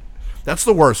 That's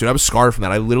the worst, dude. I was scarred from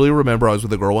that. I literally remember I was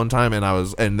with a girl one time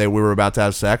and we were about to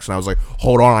have sex and I was like,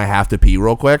 hold on, I have to pee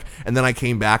real quick. And then I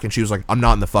came back and she was like, I'm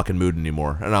not in the fucking mood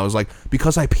anymore. And I was like,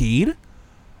 because I peed?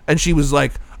 And she was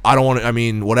like, I don't want to, I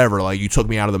mean, whatever. Like, you took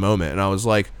me out of the moment. And I was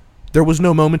like, there was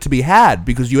no moment to be had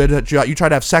because you tried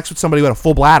to have sex with somebody who had a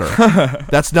full bladder.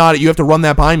 That's not it. You have to run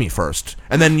that by me first.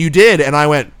 And then you did, and I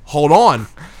went, hold on.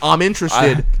 I'm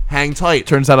interested. Hang tight.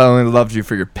 Turns out I only loved you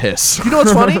for your piss. You know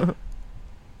what's funny?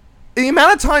 The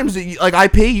amount of times that I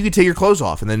pee, you could take your clothes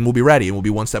off, and then we'll be ready, and we'll be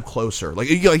one step closer. Like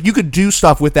you could do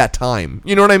stuff with that time.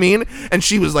 You know what I mean? And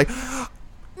she was like,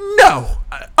 no.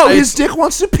 Oh, his dick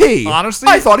wants to pee. Honestly,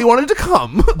 I thought he wanted to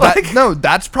come. No,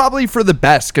 that's probably for the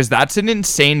best, because that's an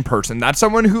insane person. That's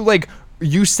someone who, like,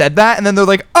 you said that, and then they're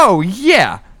like, oh,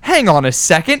 yeah, hang on a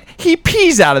second. He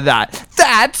pees out of that.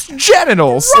 That's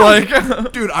genitals. Right.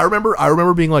 Like, dude, I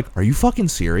remember being like, are you fucking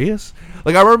serious?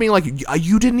 Like, I remember being like,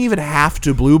 you didn't even have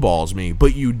to blue balls me,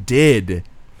 but you did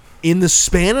in the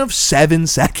span of 7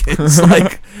 seconds.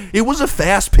 Like, it was a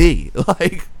fast pee.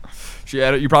 Like,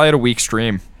 you probably had a weak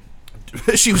stream.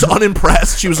 She was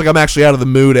unimpressed. She was like, I'm actually out of the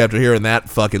mood after hearing that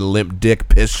fucking limp dick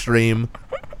piss stream.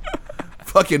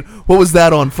 Fucking, what was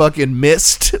that on fucking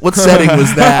Mist? What setting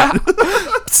was that?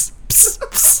 Psst, psst,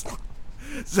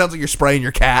 psst. Sounds like you're spraying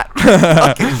your cat.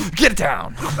 Get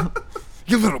down,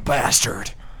 you little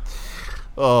bastard.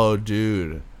 Oh,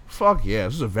 dude. Fuck yeah.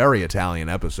 This is a very Italian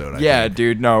episode, I think.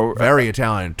 Dude, no. Very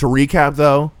Italian. To recap,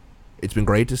 though, it's been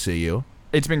great to see you.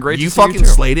 It's been great to see you fucking too.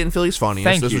 slayed it in Philly's Funniest.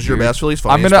 Thank this you, was your dude. best Philly's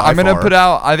Funniest. I'm gonna put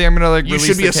out. I think I'm gonna like. You release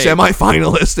should be a tape.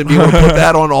 semi-finalist and be able to put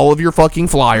that on all of your fucking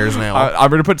flyers now. I'm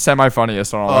gonna put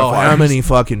semi-funniest on all my flyers. How many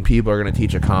fucking people are gonna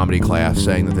teach a comedy class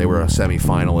saying that they were a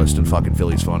semi-finalist in fucking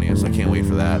Philly's Funniest? I can't wait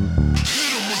for that.